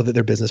cash flow that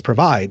their business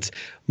provides.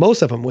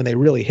 Most of them, when they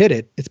really hit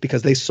it, it's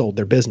because they sold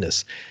their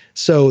business.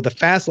 So the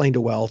fast lane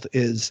to wealth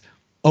is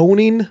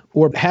owning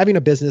or having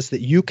a business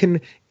that you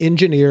can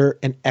engineer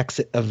an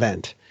exit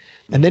event.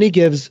 And then he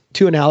gives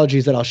two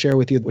analogies that I'll share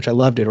with you, which I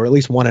loved it, or at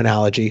least one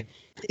analogy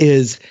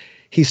is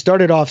he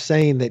started off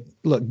saying that,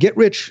 look,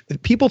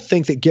 people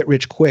think that get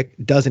rich quick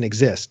doesn't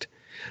exist,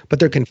 but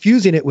they're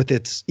confusing it with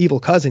its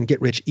evil cousin,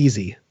 get rich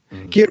easy.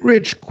 Mm-hmm. Get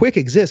rich quick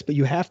exists, but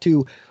you have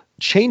to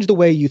change the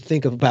way you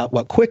think about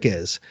what quick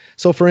is.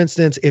 So for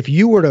instance, if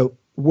you were to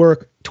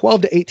work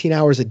 12 to 18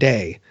 hours a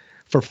day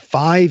for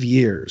 5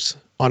 years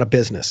on a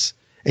business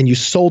and you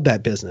sold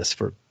that business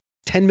for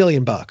 10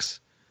 million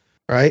bucks,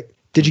 right?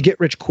 Did you get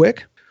rich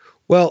quick?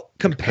 Well,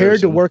 compared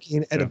to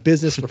working at a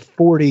business for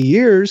 40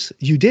 years,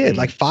 you did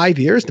like 5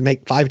 years to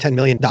make $5-10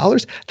 million.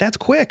 That's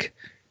quick.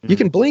 You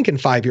can blink and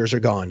 5 years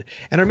are gone.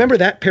 And I remember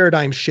that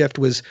paradigm shift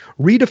was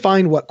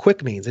redefine what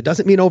quick means. It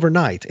doesn't mean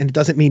overnight and it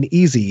doesn't mean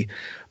easy,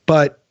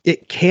 but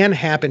it can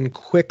happen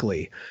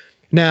quickly.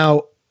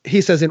 Now,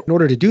 he says in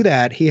order to do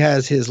that, he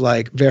has his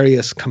like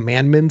various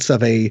commandments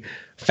of a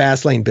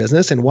fast lane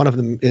business. And one of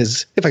them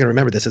is, if I can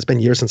remember this, it's been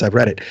years since I've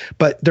read it,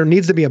 but there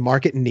needs to be a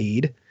market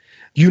need.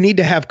 You need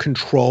to have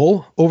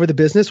control over the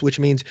business, which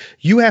means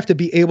you have to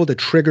be able to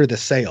trigger the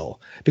sale.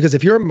 Because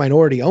if you're a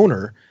minority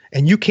owner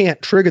and you can't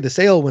trigger the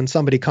sale when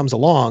somebody comes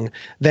along,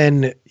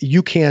 then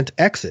you can't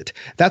exit.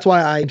 That's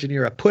why I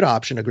engineer a put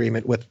option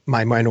agreement with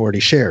my minority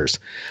shares.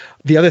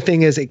 The other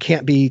thing is it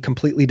can't be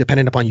completely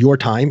dependent upon your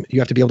time. You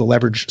have to be able to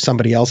leverage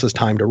somebody else's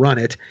time to run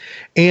it.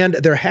 And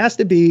there has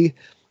to be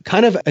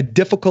kind of a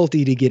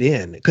difficulty to get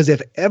in, because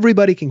if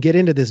everybody can get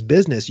into this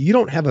business, you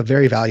don't have a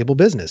very valuable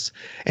business.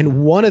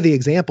 And one of the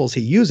examples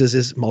he uses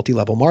is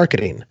multi-level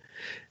marketing.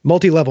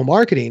 Multi-level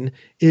marketing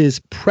is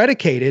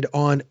predicated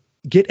on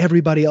get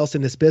everybody else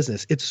in this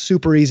business. It's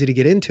super easy to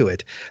get into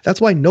it. That's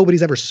why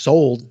nobody's ever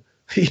sold,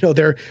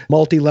 their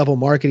multi-level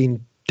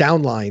marketing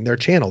downline, their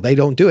channel. They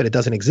don't do it. It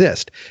doesn't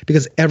exist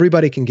because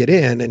everybody can get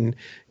in, and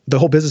the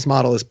whole business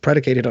model is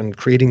predicated on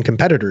creating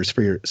competitors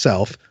for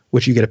yourself,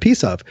 which you get a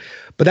piece of.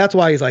 But that's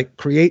why he's like,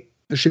 there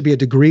should be a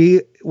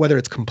degree, whether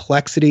it's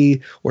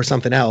complexity or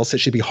something else. It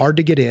should be hard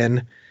to get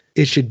in.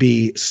 It should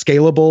be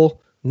scalable,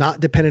 not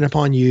dependent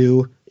upon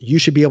you. You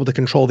should be able to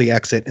control the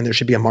exit, and there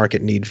should be a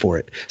market need for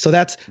it. So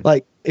that's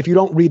like, if you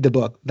don't read the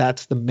book,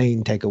 that's the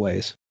main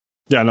takeaways.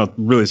 Yeah, no,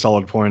 really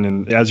solid point.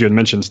 And as you had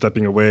mentioned,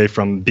 stepping away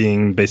from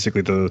being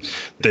basically the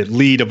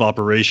lead of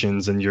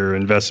operations and your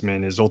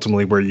investment is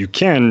ultimately where you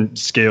can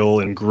scale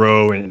and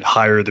grow and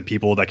hire the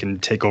people that can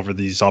take over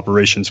these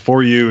operations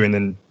for you and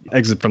then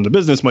exit from the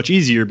business much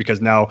easier because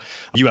now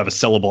you have a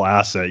sellable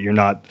asset. You're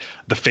not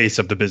the face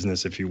of the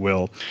business, if you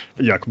will.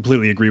 Yeah, I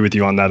completely agree with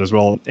you on that as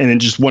well. And then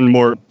just one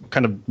more,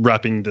 kind of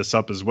wrapping this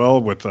up as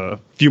well with a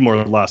few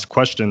more last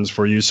questions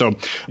for you. So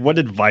what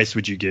advice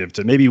would you give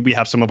to, maybe we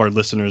have some of our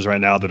listeners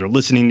right now that are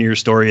listening to your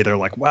story. They're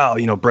like, wow,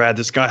 Brad,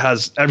 this guy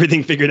has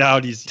everything figured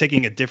out. He's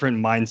taking a different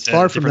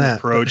mindset, different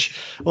approach.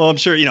 Well, I'm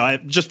sure,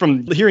 just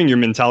from hearing your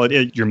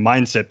mentality, your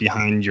mindset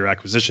behind your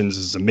acquisitions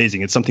is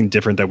amazing. It's something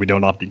different that we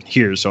don't often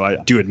hear. So I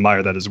do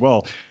admire that as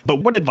well. But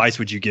what advice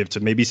would you give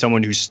to maybe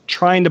someone who's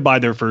trying to buy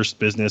their first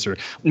business or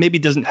maybe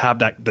doesn't have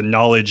the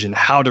knowledge and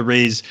how to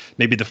raise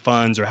maybe the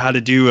funds or how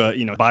to do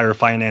buyer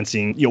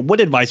financing? What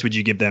advice would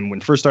you give them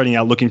when first starting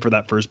out looking for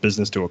that first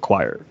business to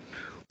acquire?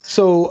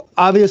 So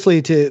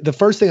obviously, the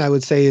first thing I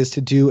would say is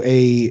to do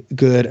a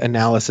good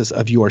analysis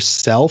of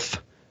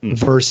yourself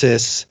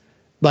versus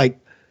like,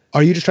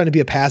 are you just trying to be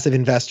a passive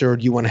investor or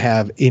do you want to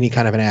have any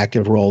kind of an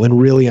active role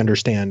and really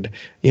understand,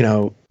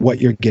 what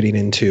you're getting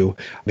into?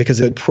 Because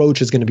the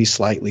approach is going to be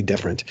slightly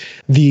different.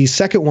 The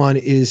second one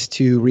is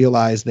to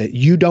realize that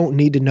you don't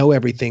need to know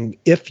everything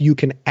if you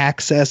can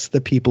access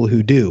the people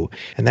who do.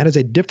 And that is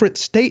a different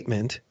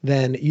statement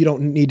than you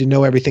don't need to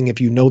know everything if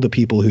you know the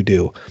people who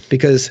do.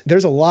 Because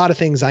there's a lot of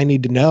things I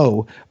need to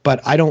know,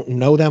 but I don't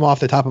know them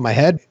off the top of my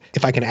head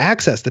if I can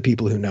access the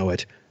people who know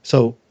it.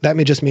 So that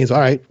just means, all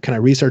right, can I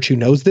research who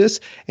knows this?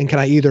 And can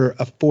I either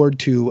afford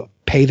to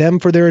pay them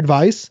for their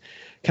advice?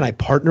 Can I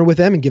partner with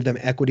them and give them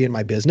equity in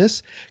my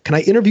business? Can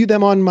I interview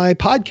them on my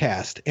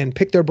podcast and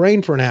pick their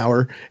brain for an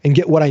hour and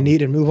get what I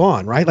need and move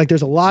on, right? Like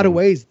there's a lot of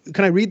ways.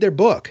 Can I read their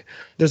book?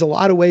 There's a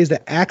lot of ways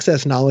to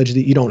access knowledge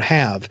that you don't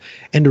have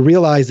and to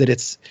realize that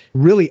it's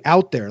really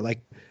out there. Like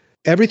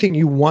everything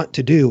you want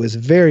to do is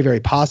very, very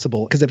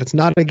possible because if it's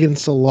not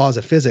against the laws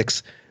of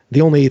physics, the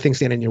only thing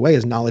standing in your way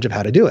is knowledge of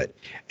how to do it.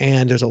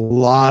 And there's a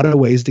lot of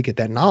ways to get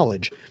that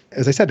knowledge.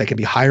 As I said, that can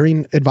be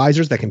hiring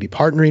advisors, that can be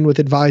partnering with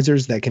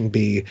advisors, that can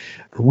be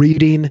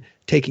reading,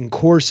 taking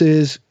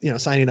courses,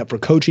 signing up for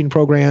coaching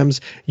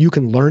programs. You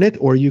can learn it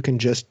or you can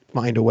just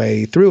find a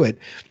way through it.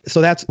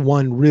 So that's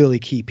one really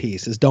key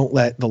piece is don't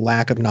let the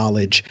lack of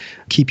knowledge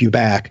keep you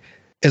back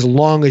as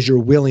long as you're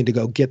willing to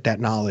go get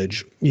that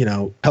knowledge,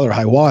 hell or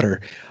high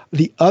water.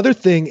 The other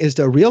thing is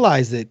to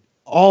realize that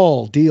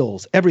all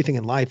deals, everything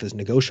in life is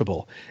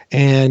negotiable.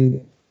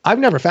 And I've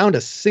never found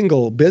a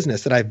single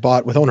business that I've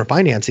bought with owner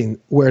financing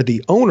where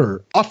the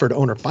owner offered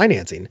owner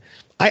financing.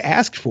 I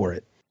asked for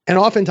it. And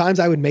oftentimes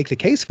I would make the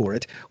case for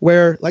it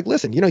where like,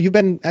 listen, you've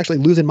been actually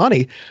losing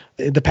money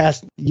the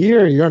past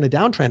year. You're on a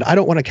downtrend. I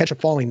don't want to catch a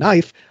falling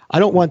knife. I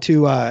don't want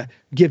to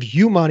give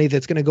you money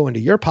that's going to go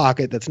into your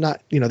pocket that's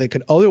not, that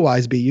could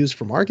otherwise be used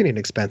for marketing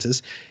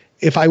expenses.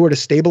 If I were to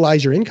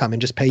stabilize your income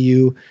and just pay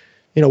you,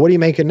 what are you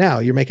making now?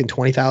 You're making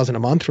 $20,000 a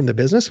month from the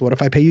business. What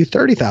if I pay you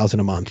 $30,000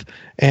 a month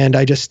and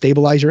I just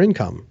stabilize your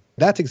income?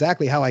 That's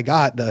exactly how I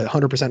got the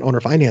 100%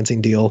 owner financing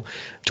deal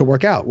to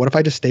work out. What if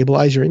I just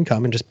stabilize your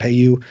income and just pay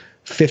you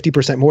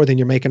 50% more than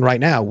you're making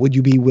right now? Would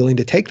you be willing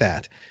to take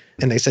that?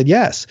 And they said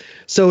yes.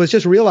 So it's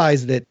just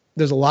realize that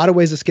there's a lot of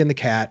ways to skin the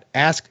cat.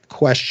 Ask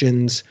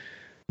questions.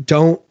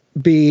 Don't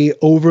be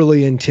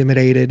overly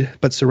intimidated,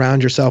 but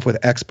surround yourself with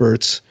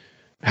experts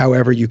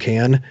however you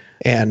can,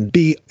 and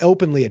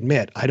openly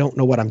admit, I don't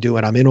know what I'm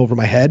doing. I'm in over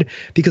my head,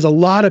 because a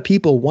lot of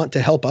people want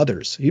to help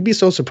others. You'd be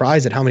so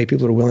surprised at how many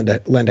people are willing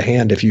to lend a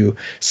hand if you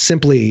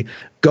simply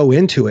go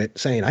into it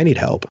saying, I need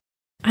help.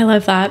 I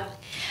love that.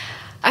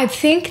 I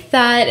think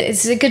that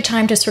it's a good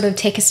time to sort of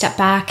take a step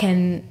back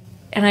and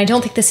I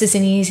don't think this is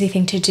an easy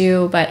thing to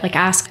do, but like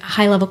ask a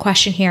high level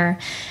question here.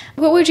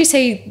 What would you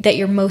say that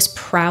you're most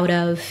proud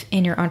of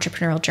in your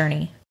entrepreneurial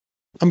journey?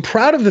 I'm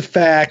proud of the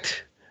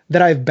fact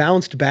that I've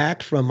bounced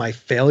back from my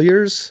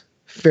failures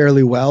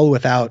fairly well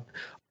without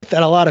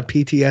a lot of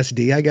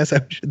PTSD, I guess I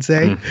should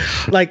say.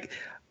 Like,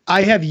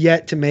 I have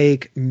yet to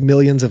make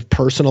millions of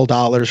personal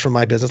dollars from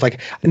my business.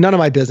 Like, none of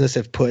my business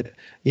have put,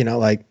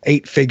 like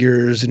 8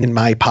 figures in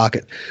my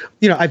pocket.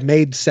 I've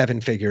made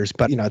 7 figures,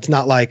 but, it's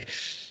not like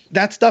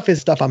that stuff is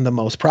stuff I'm the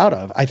most proud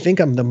of. I think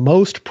I'm the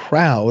most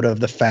proud of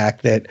the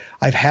fact that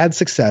I've had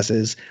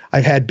successes.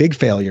 I've had big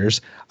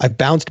failures. I've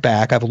bounced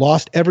back. I've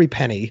lost every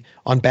penny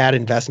on bad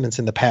investments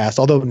in the past,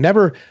 although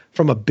never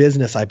from a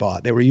business I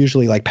bought. They were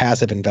usually like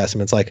passive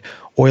investments like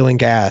oil and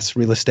gas,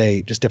 real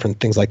estate, just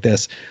different things like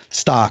this,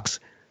 stocks.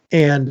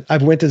 And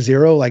I've went to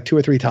zero like 2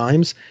 or 3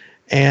 times.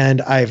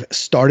 And I've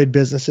started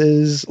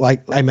businesses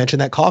like I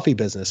mentioned, that coffee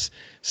business.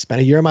 Spent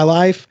a year of my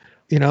life,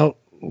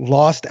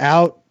 lost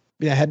out.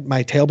 I had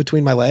my tail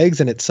between my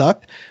legs and it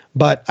sucked,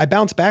 but I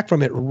bounced back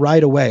from it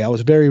right away. I was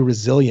very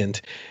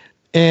resilient.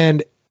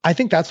 And I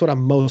think that's what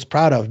I'm most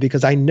proud of,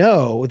 because I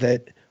know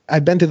that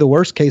I've been through the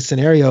worst case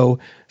scenario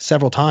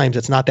several times.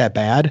 It's not that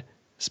bad,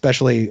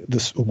 especially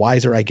the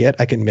wiser I get,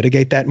 I can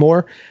mitigate that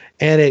more.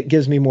 And it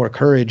gives me more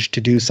courage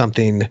to do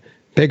something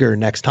bigger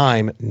next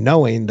time,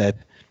 knowing that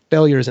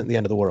failure isn't the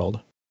end of the world.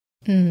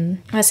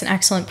 That's an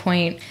excellent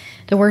point.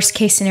 The worst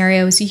case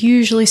scenario is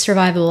usually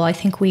survivable. I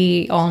think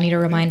we all need a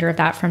reminder of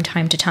that from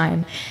time to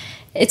time.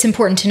 It's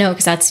important to know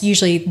because that's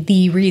usually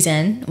the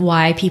reason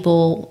why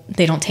people,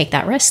 they don't take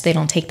that risk. They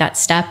don't take that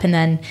step. And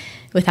then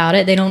without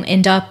it, they don't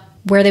end up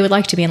where they would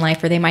like to be in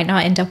life, or they might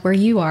not end up where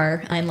you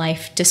are in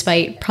life,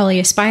 despite probably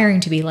aspiring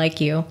to be like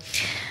you.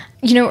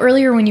 You know,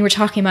 earlier when you were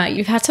talking about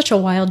you've had such a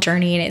wild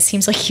journey and it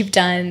seems like you've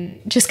done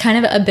just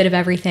kind of a bit of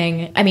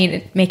everything. I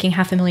mean, making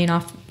 $500,000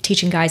 off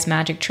teaching guys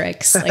magic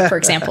tricks, like for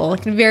example,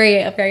 like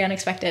very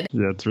unexpected.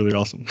 Yeah, it's really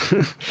awesome.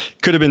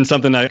 Could have been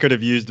something I could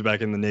have used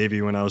back in the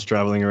Navy when I was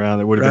traveling around.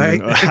 It would have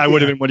been, I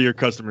would have been one of your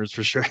customers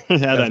for sure.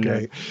 Had I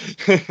known.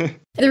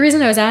 The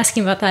reason I was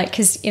asking about that,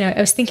 because, you know, I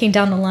was thinking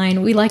down the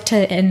line, we like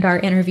to end our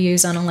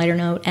interviews on a lighter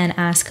note and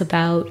ask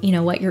about, you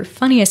know, what your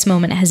funniest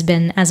moment has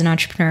been as an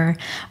entrepreneur.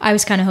 I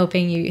was kind of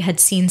hoping you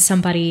had seen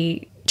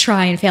somebody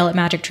try and fail at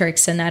magic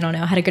tricks and I don't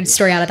know, had a good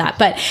story out of that,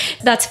 but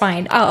that's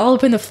fine. I'll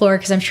open the floor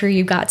because I'm sure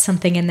you've got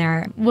something in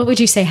there. What would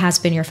you say has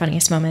been your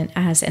funniest moment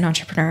as an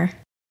entrepreneur?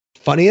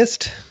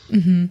 Funniest?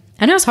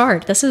 I know it's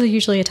hard. This is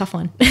usually a tough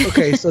one.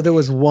 Okay, so there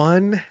was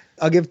one,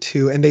 I'll give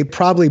two, and they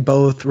probably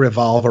both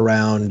revolve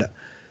around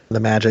the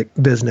magic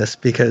business,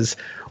 because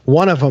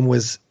one of them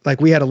was like,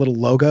 we had a little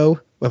logo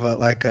of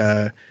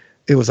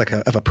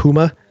a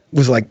puma.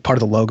 Was like part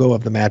of the logo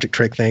of the magic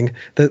trick thing.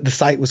 The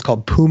site was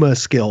called Puma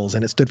Skills,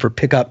 and it stood for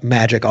Pickup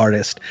Magic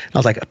Artist. And I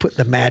was like, I put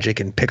the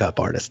magic in pickup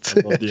artists. I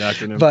love the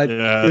acronym. But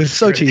it was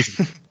so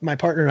cheesy. My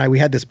partner and I, we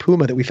had this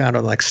puma that we found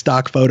on like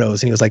stock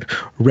photos, and he was like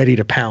ready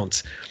to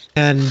pounce.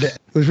 And it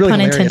was really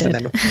hilarious. And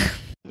then,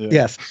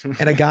 yes.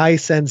 And a guy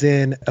sends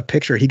in a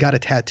picture. He got a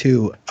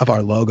tattoo of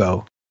our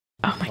logo.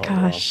 Oh my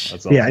gosh.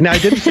 Wow. Yeah. Now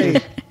it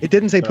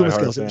didn't say Puma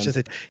Skills. It was just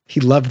that he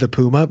loved the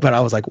Puma, but I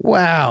was like,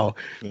 wow.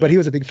 Yeah. But he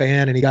was a big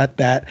fan and he got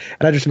that.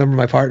 And I just remember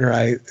my partner,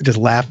 I just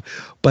laughed.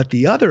 But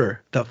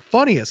the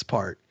funniest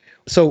part.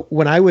 So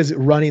when I was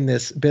running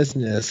this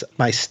business,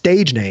 my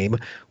stage name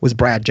was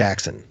Brad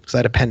Jackson. So I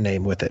had a pen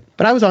name with it.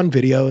 But I was on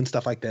video and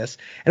stuff like this.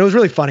 And it was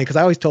really funny because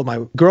I always told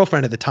my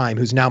girlfriend at the time,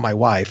 who's now my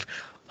wife,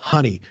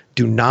 honey,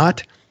 do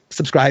not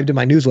subscribe to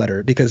my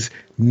newsletter because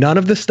none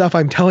of the stuff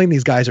I'm telling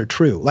these guys are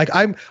true. Like,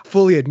 I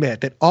fully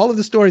admit that all of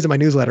the stories in my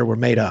newsletter were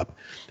made up.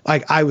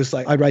 Like, I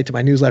write to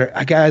my newsletter,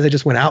 guys, I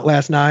just went out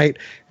last night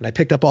and I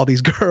picked up all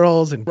these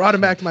girls and brought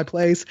them back to my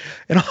place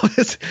and all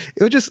this.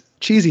 It was just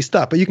cheesy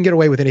stuff, but you can get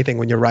away with anything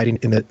when you're writing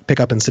in the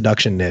pickup and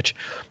seduction niche.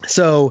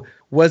 So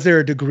was there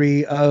a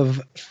degree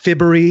of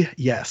fibbery?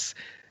 Yes.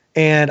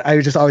 And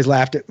I just always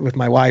laughed with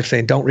my wife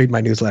saying, don't read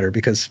my newsletter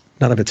because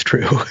none of it's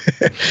true.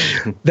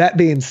 That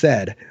being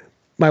said,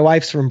 my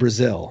wife's from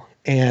Brazil,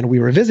 and we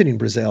were visiting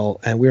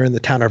Brazil, and we were in the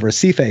town of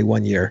Recife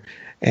one year.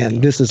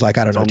 And this is like,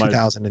 I don't know,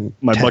 2010.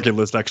 My bucket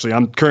list, actually.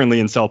 I'm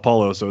currently in Sao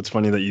Paulo, so it's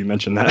funny that you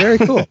mentioned that. Very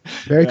cool.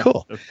 Very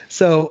cool.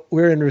 So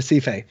we're in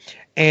Recife,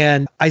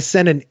 and I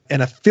sent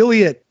an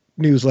affiliate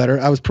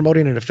newsletter. I was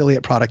promoting an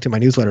affiliate product to my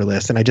newsletter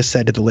list, and I just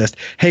said to the list,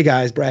 hey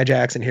guys, Brad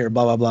Jackson here,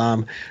 blah, blah,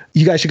 blah.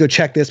 You guys should go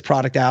check this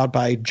product out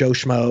by Joe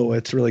Schmo.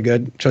 It's really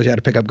good. Shows you how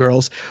to pick up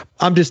girls.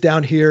 I'm just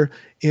down here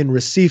in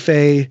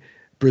Recife,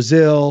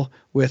 Brazil,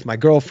 with my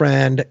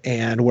girlfriend,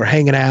 and we're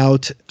hanging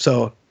out.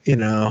 So, you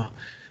know,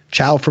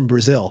 ciao from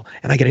Brazil.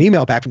 And I get an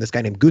email back from this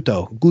guy named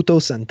Guto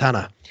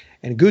Santana.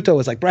 And Guto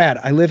was like, Brad,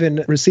 I live in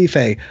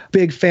Recife,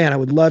 big fan. I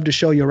would love to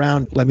show you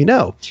around. Let me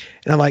know.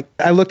 And I'm like,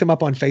 I looked him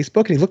up on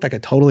Facebook and he looked like a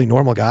totally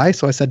normal guy.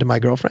 So I said to my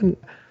girlfriend,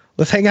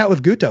 let's hang out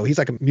with Guto. He's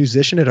like a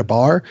musician at a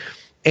bar.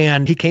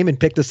 And he came and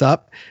picked us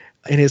up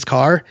in his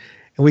car.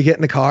 And we get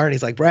in the car and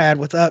he's like, Brad,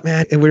 what's up,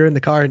 man? And we're in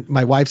the car and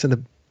my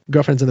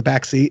girlfriend's in the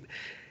back seat.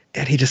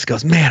 And he just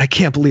goes, man, I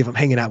can't believe I'm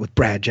hanging out with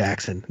Brad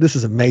Jackson. This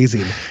is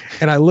amazing.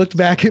 And I looked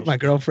back at my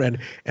girlfriend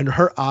and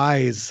her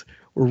eyes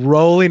were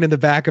rolling in the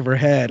back of her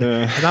head.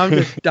 And I'm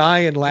just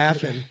dying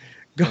laughing,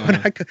 going,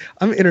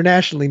 I'm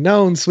internationally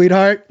known,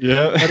 sweetheart.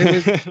 Yeah.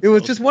 But it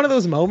was just one of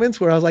those moments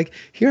where I was like,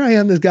 here I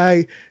am, this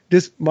guy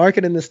just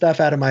marketing this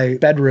stuff out of my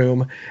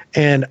bedroom,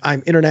 and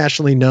I'm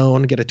internationally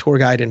known, get a tour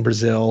guide in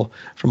Brazil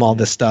from all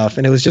this stuff.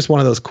 And it was just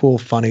one of those cool,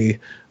 funny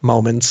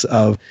moments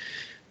of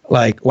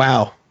like,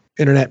 wow,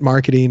 internet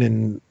marketing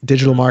and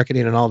digital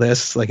marketing and all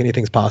this, like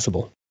anything's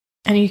possible.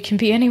 And you can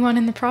be anyone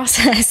in the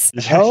process.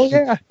 Oh,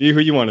 yeah. Be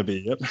who you want to be.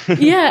 Yep.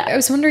 Yeah. I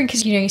was wondering,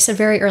 because, you know, you said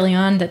very early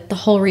on that the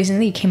whole reason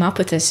that you came up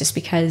with this is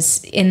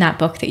because in that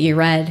book that you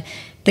read,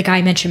 the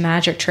guy mentioned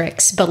magic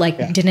tricks, but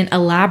didn't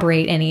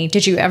elaborate any.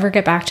 Did you ever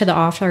get back to the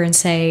author and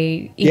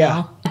say, you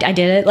know, I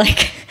did it?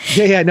 Like,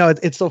 yeah. No,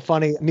 it's so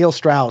funny. Neil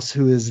Strauss,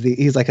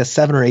 he's like a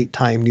 7 or 8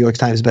 time New York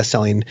Times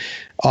bestselling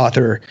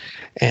author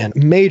and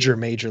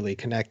majorly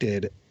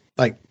connected,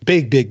 like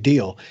big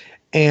deal.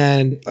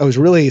 And I was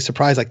really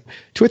surprised. Like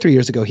 2 or 3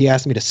 years ago, he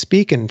asked me to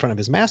speak in front of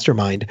his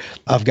mastermind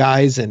of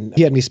guys, and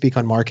he had me speak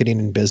on marketing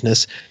and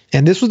business.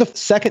 And this was the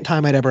second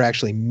time I'd ever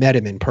actually met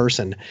him in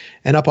person.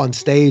 And up on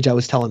stage, I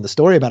was telling the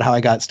story about how I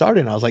got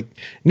started. And I was like,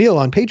 Neil,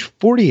 on page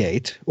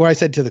 48, or I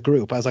said to the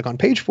group, I was like, on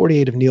page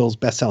 48 of Neil's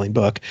best-selling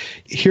book,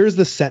 here's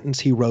the sentence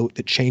he wrote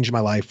that changed my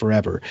life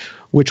forever,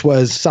 which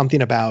was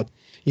something about,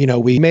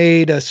 we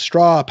made a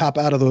straw pop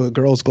out of the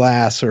girl's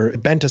glass or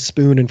bent a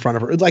spoon in front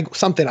of her. It's like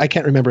something, I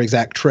can't remember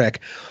exact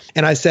trick.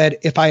 And I said,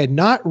 if I had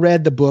not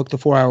read the book, The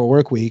 4-Hour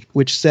Workweek,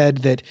 which said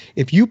that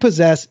if you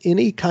possess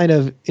any kind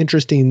of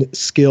interesting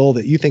skill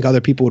that you think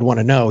other people would want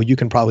to know, you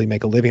can probably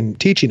make a living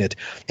teaching it.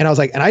 And I was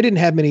like, and I didn't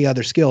have many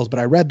other skills, but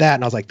I read that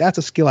and I was like, that's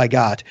a skill I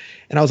got.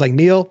 And I was like,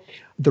 Neil,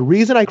 the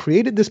reason I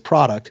created this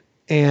product,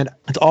 and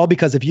it's all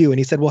because of you. And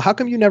he said, well, how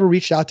come you never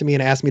reached out to me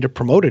and asked me to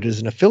promote it as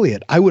an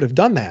affiliate? I would have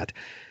done that.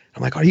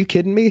 I'm like, are you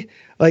kidding me?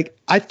 Like,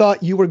 I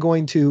thought you were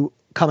going to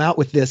come out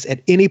with this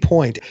at any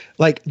point.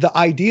 Like, the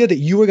idea that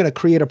you were going to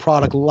create a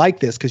product like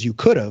this, because you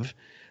could have,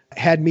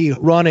 had me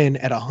running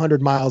at 100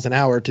 miles an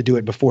hour to do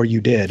it before you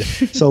did.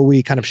 So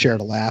we kind of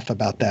shared a laugh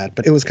about that.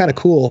 But it was kind of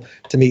cool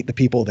to meet the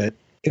people that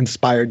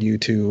inspired you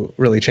to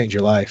really change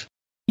your life.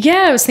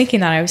 Yeah, I was thinking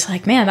that. I was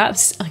like, man,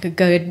 that's like a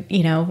good,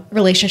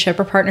 relationship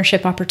or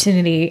partnership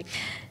opportunity.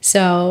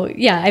 So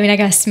yeah, I mean, I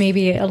guess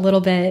maybe a little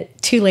bit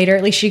too late, or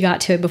at least you got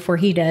to it before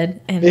he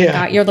did and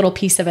got your little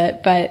piece of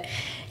it. But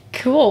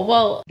cool.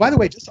 Well, by the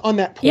way, just on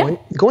that point,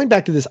 going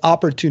back to this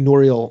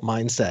entrepreneurial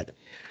mindset.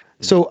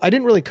 So I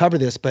didn't really cover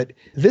this, but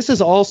this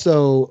is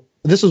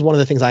one of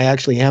the things I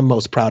actually am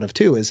most proud of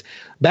too, is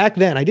back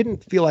then I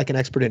didn't feel like an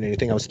expert in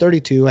anything. I was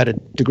 32, I had a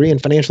degree in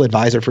financial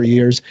advisor for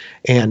years,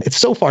 and it's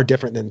so far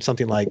different than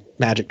something like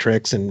magic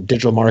tricks and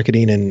digital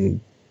marketing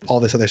and all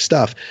this other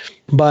stuff.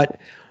 But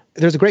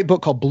there's a great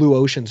book called Blue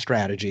Ocean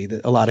Strategy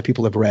that a lot of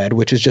people have read,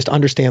 which is just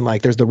understand,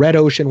 like, there's the red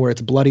ocean where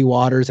it's bloody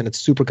waters and it's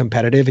super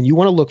competitive. And you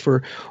want to look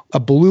for a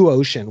blue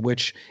ocean,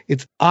 which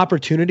it's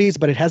opportunities,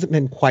 but it hasn't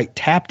been quite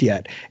tapped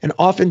yet. And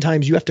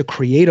oftentimes you have to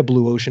create a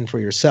blue ocean for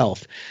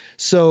yourself.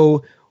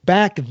 So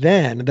back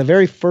then, the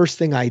very first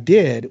thing I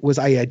did was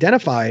I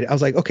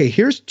was like, okay,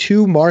 here's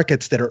two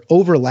markets that are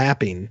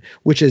overlapping,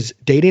 which is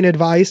dating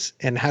advice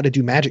and how to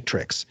do magic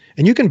tricks.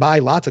 And you can buy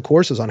lots of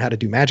courses on how to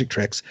do magic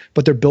tricks,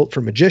 but they're built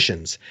for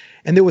magicians.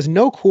 And there was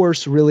no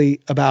course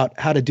really about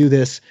how to do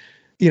this,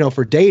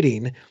 for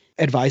dating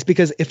advice,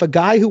 because if a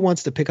guy who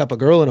wants to pick up a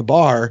girl in a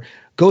bar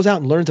goes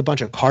out and learns a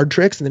bunch of card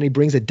tricks and then he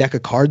brings a deck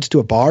of cards to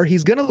a bar,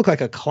 he's going to look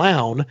like a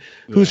clown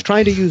who's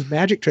trying to use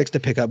magic tricks to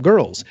pick up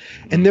girls.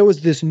 And there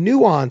was this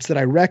nuance that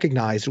I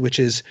recognized, which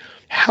is,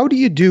 how do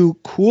you do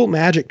cool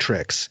magic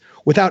tricks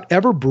without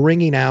ever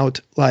bringing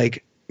out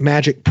like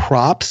magic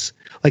props?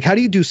 Like, how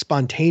do you do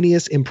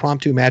spontaneous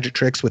impromptu magic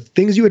tricks with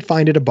things you would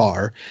find at a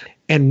bar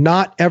and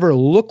not ever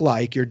look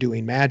like you're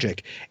doing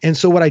magic? And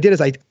so what I did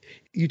is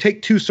you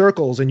take two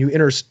circles and you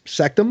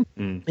intersect them.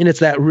 And it's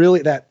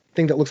that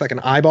thing that looks like an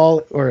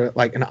eyeball or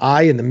like an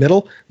eye in the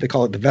middle. They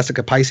call it the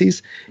Vesica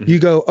Pisces. You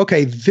go,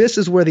 okay, this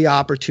is where the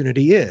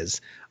opportunity is.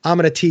 I'm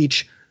going to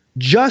teach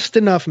just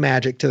enough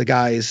magic to the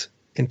guys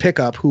in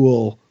pickup who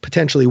will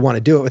potentially want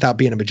to do it without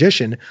being a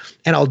magician.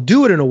 And I'll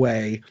do it in a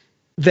way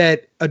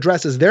that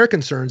addresses their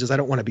concerns, as I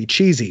don't want to be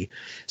cheesy.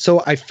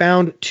 So I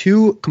found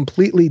two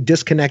completely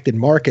disconnected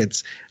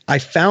markets. I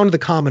found the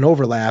common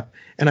overlap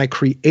and I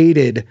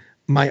created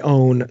my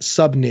own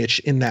sub niche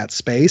in that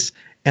space.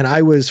 And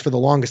for the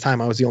longest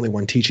time, I was the only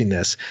one teaching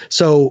this.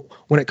 So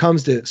when it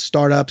comes to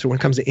startups or when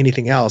it comes to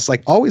anything else,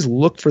 like, always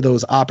look for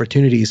those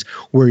opportunities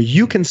where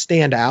you can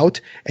stand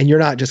out and you're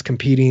not just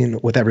competing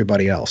with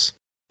everybody else.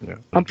 Yeah,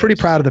 I'm pretty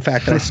proud of the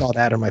fact that I saw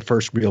that in my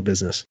first real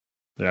business.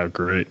 Yeah,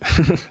 great.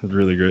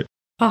 Really great.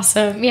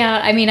 Awesome.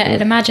 Yeah. I mean,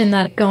 I'd imagine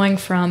that going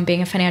from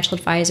being a financial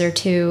advisor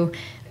to,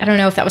 I don't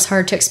know if that was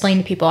hard to explain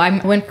to people. I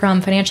went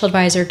from financial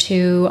advisor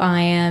to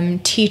I am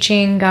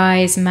teaching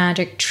guys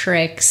magic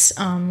tricks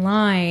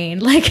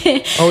online.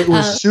 It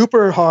was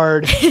super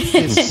hard,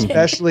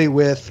 especially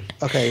with,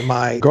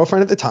 my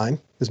girlfriend at the time,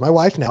 who's my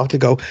wife now, to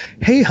go,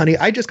 hey, honey,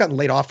 I just gotten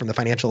laid off from the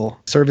financial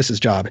services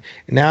job.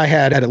 And now I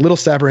had a little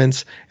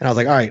severance, and I was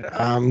like, all right,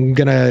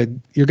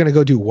 you're going to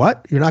go do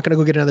what? You're not going to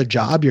go get another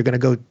job. You're going to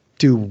go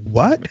do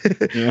what?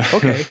 Yeah.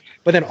 Okay.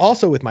 But then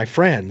also with my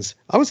friends,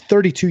 I was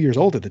 32 years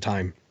old at the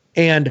time.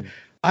 And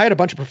I had a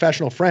bunch of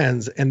professional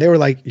friends and they were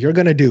like, you're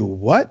going to do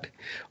what?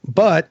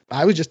 But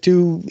I was just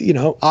too,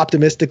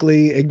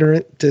 optimistically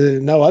ignorant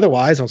to know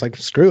otherwise. I was like,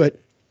 screw it.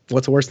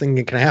 What's the worst thing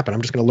that can happen?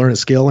 I'm just going to learn a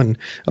skill and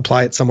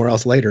apply it somewhere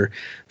else later.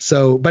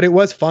 So, but it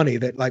was funny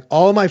that like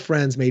all my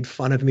friends made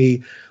fun of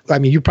me. I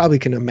mean, you probably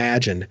can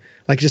imagine,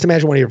 like, just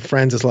imagine one of your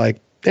friends is like,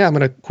 yeah, I'm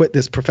going to quit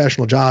this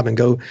professional job and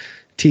go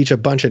teach a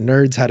bunch of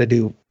nerds how to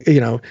do,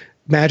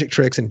 magic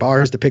tricks in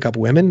bars to pick up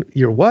women.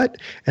 You're what?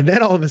 And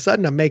then all of a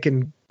sudden I'm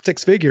making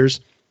 6 figures,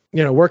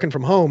 working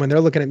from home, and they're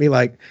looking at me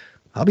like,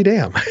 I'll be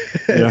damned.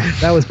 Yeah.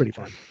 That was pretty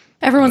fun.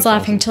 Everyone's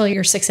laughing till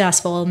you're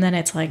successful, and then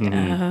it's like,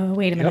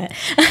 wait a minute.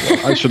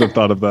 I should have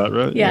thought of that,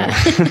 right? Yeah.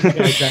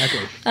 Yeah, exactly.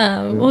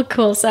 Well,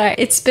 cool. So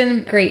it's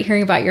been great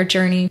hearing about your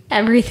journey.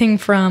 Everything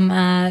from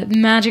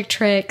magic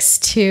tricks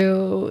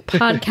to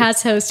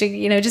podcast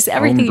hosting, just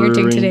everything you're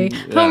doing today.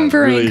 Home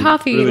brewing, really,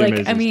 coffee.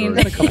 really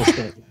A couple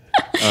steps.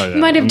 Oh, yeah,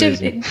 might have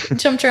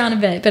jumped around a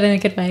bit, but in a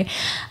good way.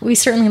 We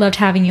certainly loved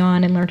having you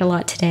on and learned a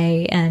lot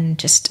today, and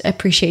just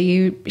appreciate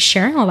you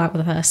sharing all that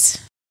with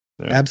us.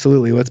 Yeah.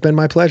 Absolutely. Well, it's been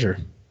my pleasure.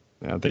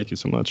 Yeah, thank you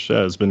so much.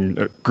 Yeah, it's been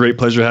a great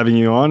pleasure having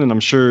you on. And I'm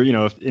sure,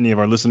 if any of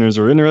our listeners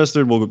are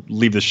interested, we'll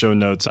leave the show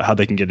notes how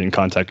they can get in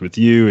contact with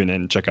you and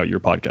then check out your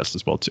podcast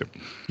as well, too.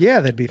 Yeah,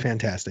 that'd be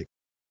fantastic.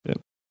 Yeah.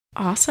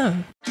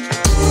 Awesome.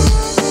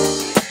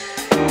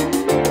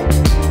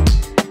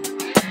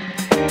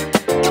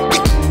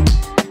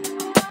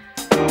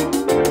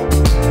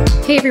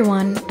 Hey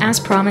everyone, as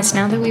promised,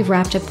 now that we've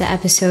wrapped up the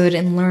episode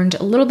and learned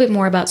a little bit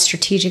more about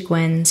strategic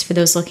wins for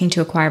those looking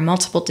to acquire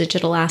multiple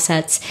digital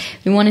assets,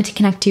 we wanted to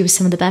connect you with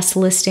some of the best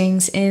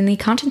listings in the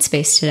content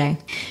space today.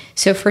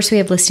 So first we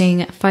have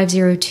listing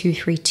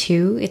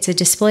 50232. It's a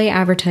display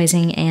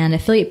advertising and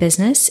affiliate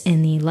business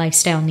in the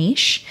lifestyle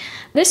niche.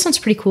 This one's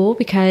pretty cool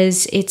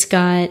because it's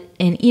got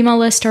an email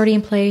list already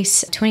in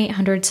place,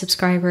 2,800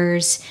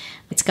 subscribers.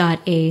 It's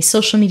got a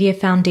social media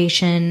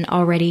foundation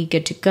already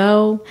good to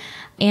go.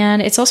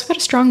 And it's also got a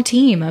strong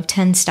team of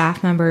 10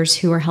 staff members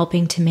who are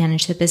helping to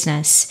manage the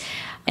business.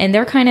 And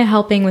they're kind of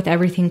helping with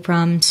everything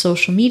from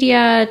social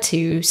media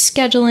to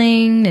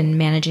scheduling and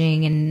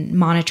managing and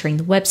monitoring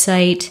the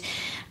website.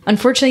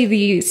 Unfortunately,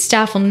 the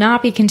staff will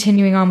not be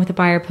continuing on with the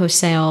buyer post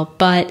sale,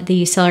 but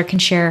the seller can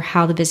share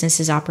how the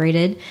business is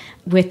operated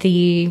with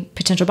the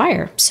potential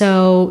buyer.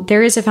 So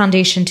there is a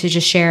foundation to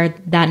just share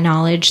that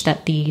knowledge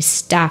that the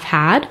staff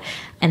had.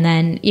 And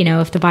then,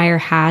 if the buyer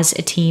has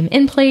a team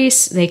in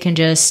place, they can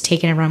just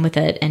take it and run with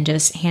it and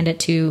just hand it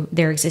to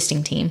their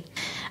existing team.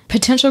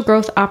 Potential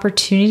growth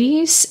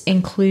opportunities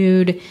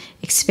include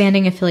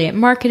expanding affiliate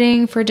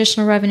marketing for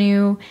additional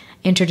revenue,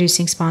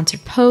 introducing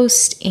sponsored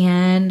posts,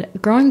 and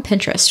growing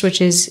Pinterest,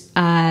 which is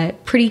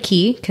pretty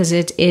key because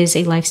it is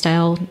a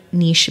lifestyle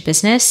niche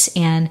business,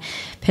 and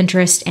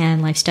Pinterest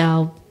and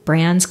lifestyle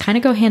brands kind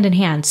of go hand in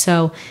hand.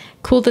 So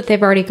cool that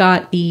they've already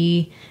got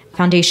the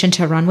foundation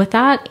to run with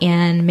that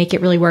and make it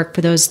really work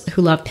for those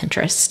who love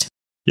Pinterest.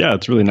 Yeah,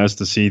 it's really nice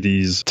to see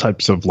these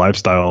types of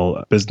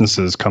lifestyle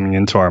businesses coming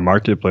into our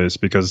marketplace,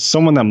 because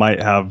someone that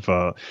might have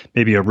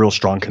maybe a real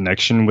strong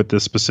connection with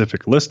this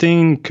specific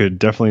listing could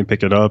definitely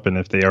pick it up. And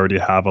if they already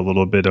have a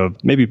little bit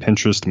of maybe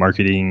Pinterest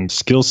marketing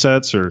skill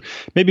sets, or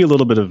maybe a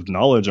little bit of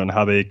knowledge on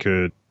how they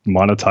could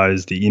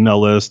monetize the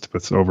email list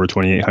with over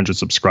 2,800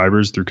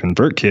 subscribers through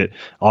ConvertKit,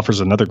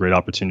 offers another great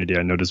opportunity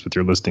I noticed with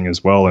your listing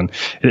as well. And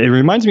it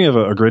reminds me of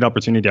a great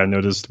opportunity I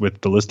noticed with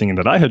the listing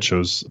that I had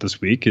chose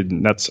this week.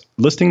 And that's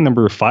listing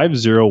number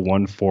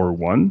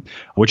 50141,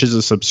 which is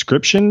a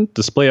subscription,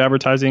 display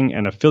advertising,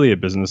 and affiliate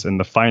business in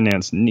the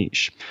finance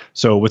niche.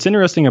 So what's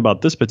interesting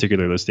about this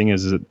particular listing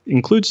is it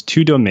includes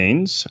 2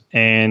 domains,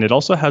 and it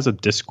also has a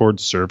Discord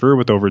server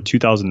with over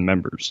 2,000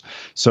 members.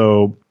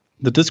 So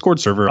the Discord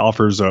server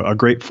offers a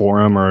great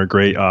forum or a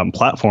great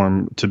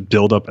platform to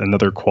build up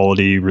another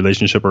quality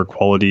relationship or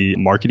quality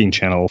marketing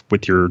channel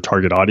with your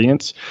target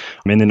audience.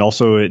 And then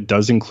also it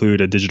does include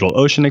a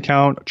DigitalOcean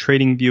account, a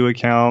TradingView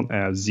account,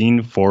 a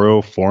Zine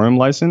Foro forum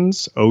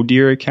license,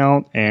 ODear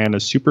account, and a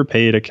super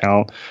paid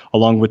account,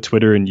 along with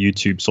Twitter and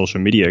YouTube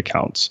social media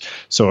accounts.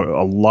 So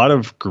a lot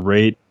of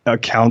great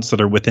accounts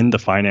that are within the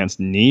finance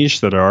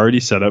niche that are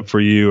already set up for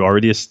you,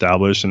 already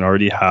established, and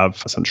already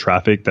have some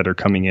traffic that are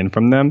coming in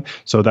from them.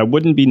 So that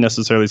wouldn't be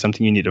necessarily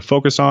something you need to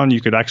focus on. You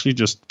could actually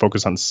just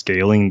focus on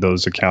scaling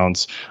those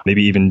accounts,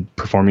 maybe even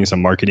performing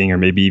some marketing or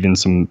maybe even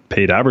some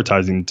paid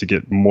advertising to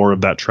get more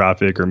of that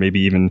traffic, or maybe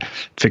even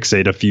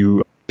fixate a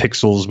few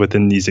pixels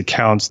within these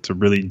accounts to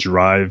really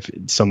drive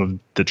some of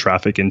the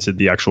traffic into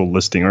the actual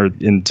listing or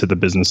into the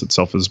business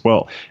itself as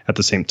well at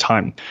the same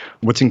time.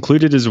 What's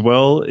included as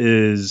well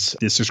is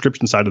the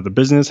subscription side of the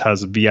business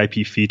has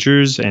VIP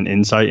features and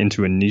insight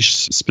into a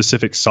niche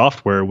specific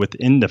software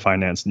within the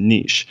finance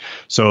niche.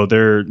 So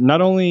they're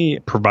not only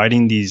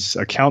providing these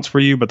accounts for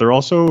you, but they're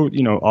also,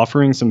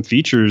 offering some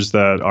features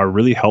that are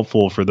really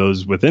helpful for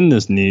those within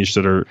this niche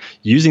that are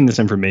using this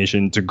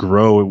information to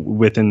grow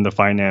within the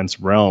finance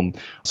realm.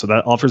 So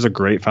that offers a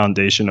great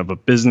foundation of a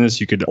business.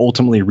 You could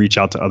ultimately reach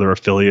out to other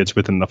affiliates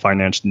within the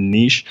finance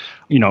niche,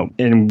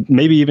 and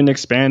maybe even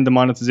expand the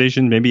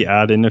monetization, maybe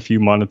add in a few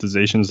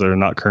monetizations that are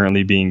not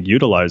currently being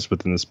utilized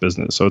within this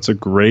business. So it's a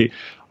great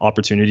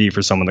opportunity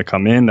for someone to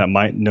come in that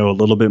might know a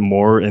little bit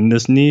more in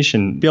this niche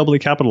and be able to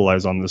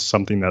capitalize on this,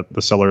 something that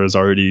the seller has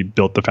already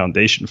built the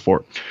foundation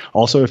for.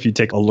 Also, if you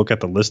take a look at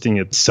the listing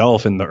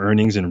itself and the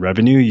earnings and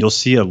revenue, you'll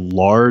see a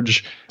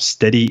large,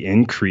 steady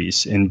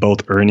increase in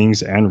both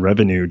earnings and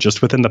revenue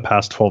just within the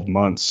past 12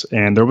 months.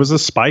 And there was a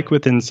spike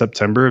within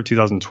September of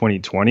 2021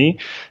 2020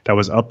 that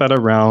was up at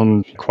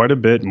around quite a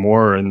bit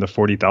more in the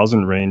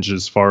 40,000 range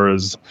as far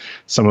as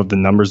some of the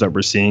numbers that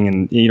we're seeing.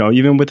 And,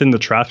 even within the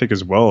traffic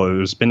as well,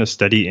 there's been a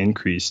steady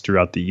increase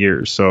throughout the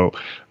year. So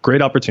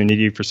great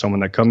opportunity for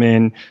someone that come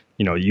in,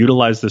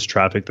 utilize this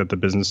traffic that the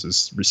business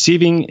is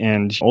receiving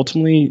and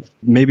ultimately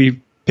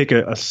maybe pick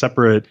a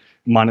separate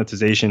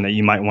monetization that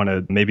you might want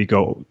to maybe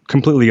go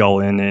completely all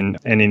in and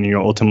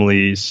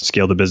ultimately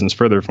scale the business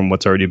further from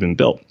what's already been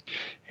built.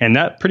 And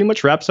that pretty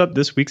much wraps up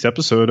this week's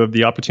episode of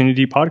the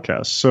Opportunity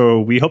Podcast. So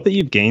we hope that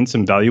you've gained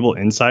some valuable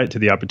insight to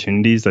the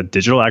opportunities that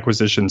digital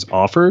acquisitions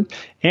offer.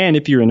 And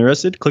if you're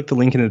interested, click the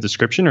link in the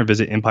description or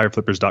visit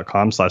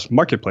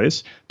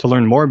empireflippers.com/marketplace to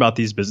learn more about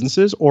these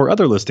businesses or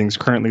other listings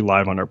currently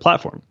live on our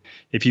platform.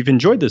 If you've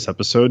enjoyed this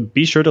episode,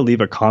 be sure to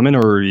leave a comment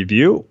or a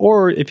review,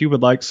 or if you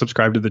would like,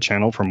 subscribe to the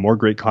channel for more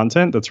great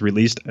content that's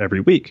released every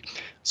week.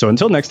 So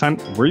until next time,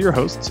 we're your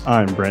hosts.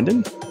 I'm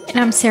Brandon. And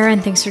I'm Sarah,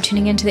 and thanks for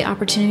tuning in to the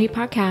Opportunity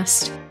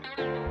Podcast.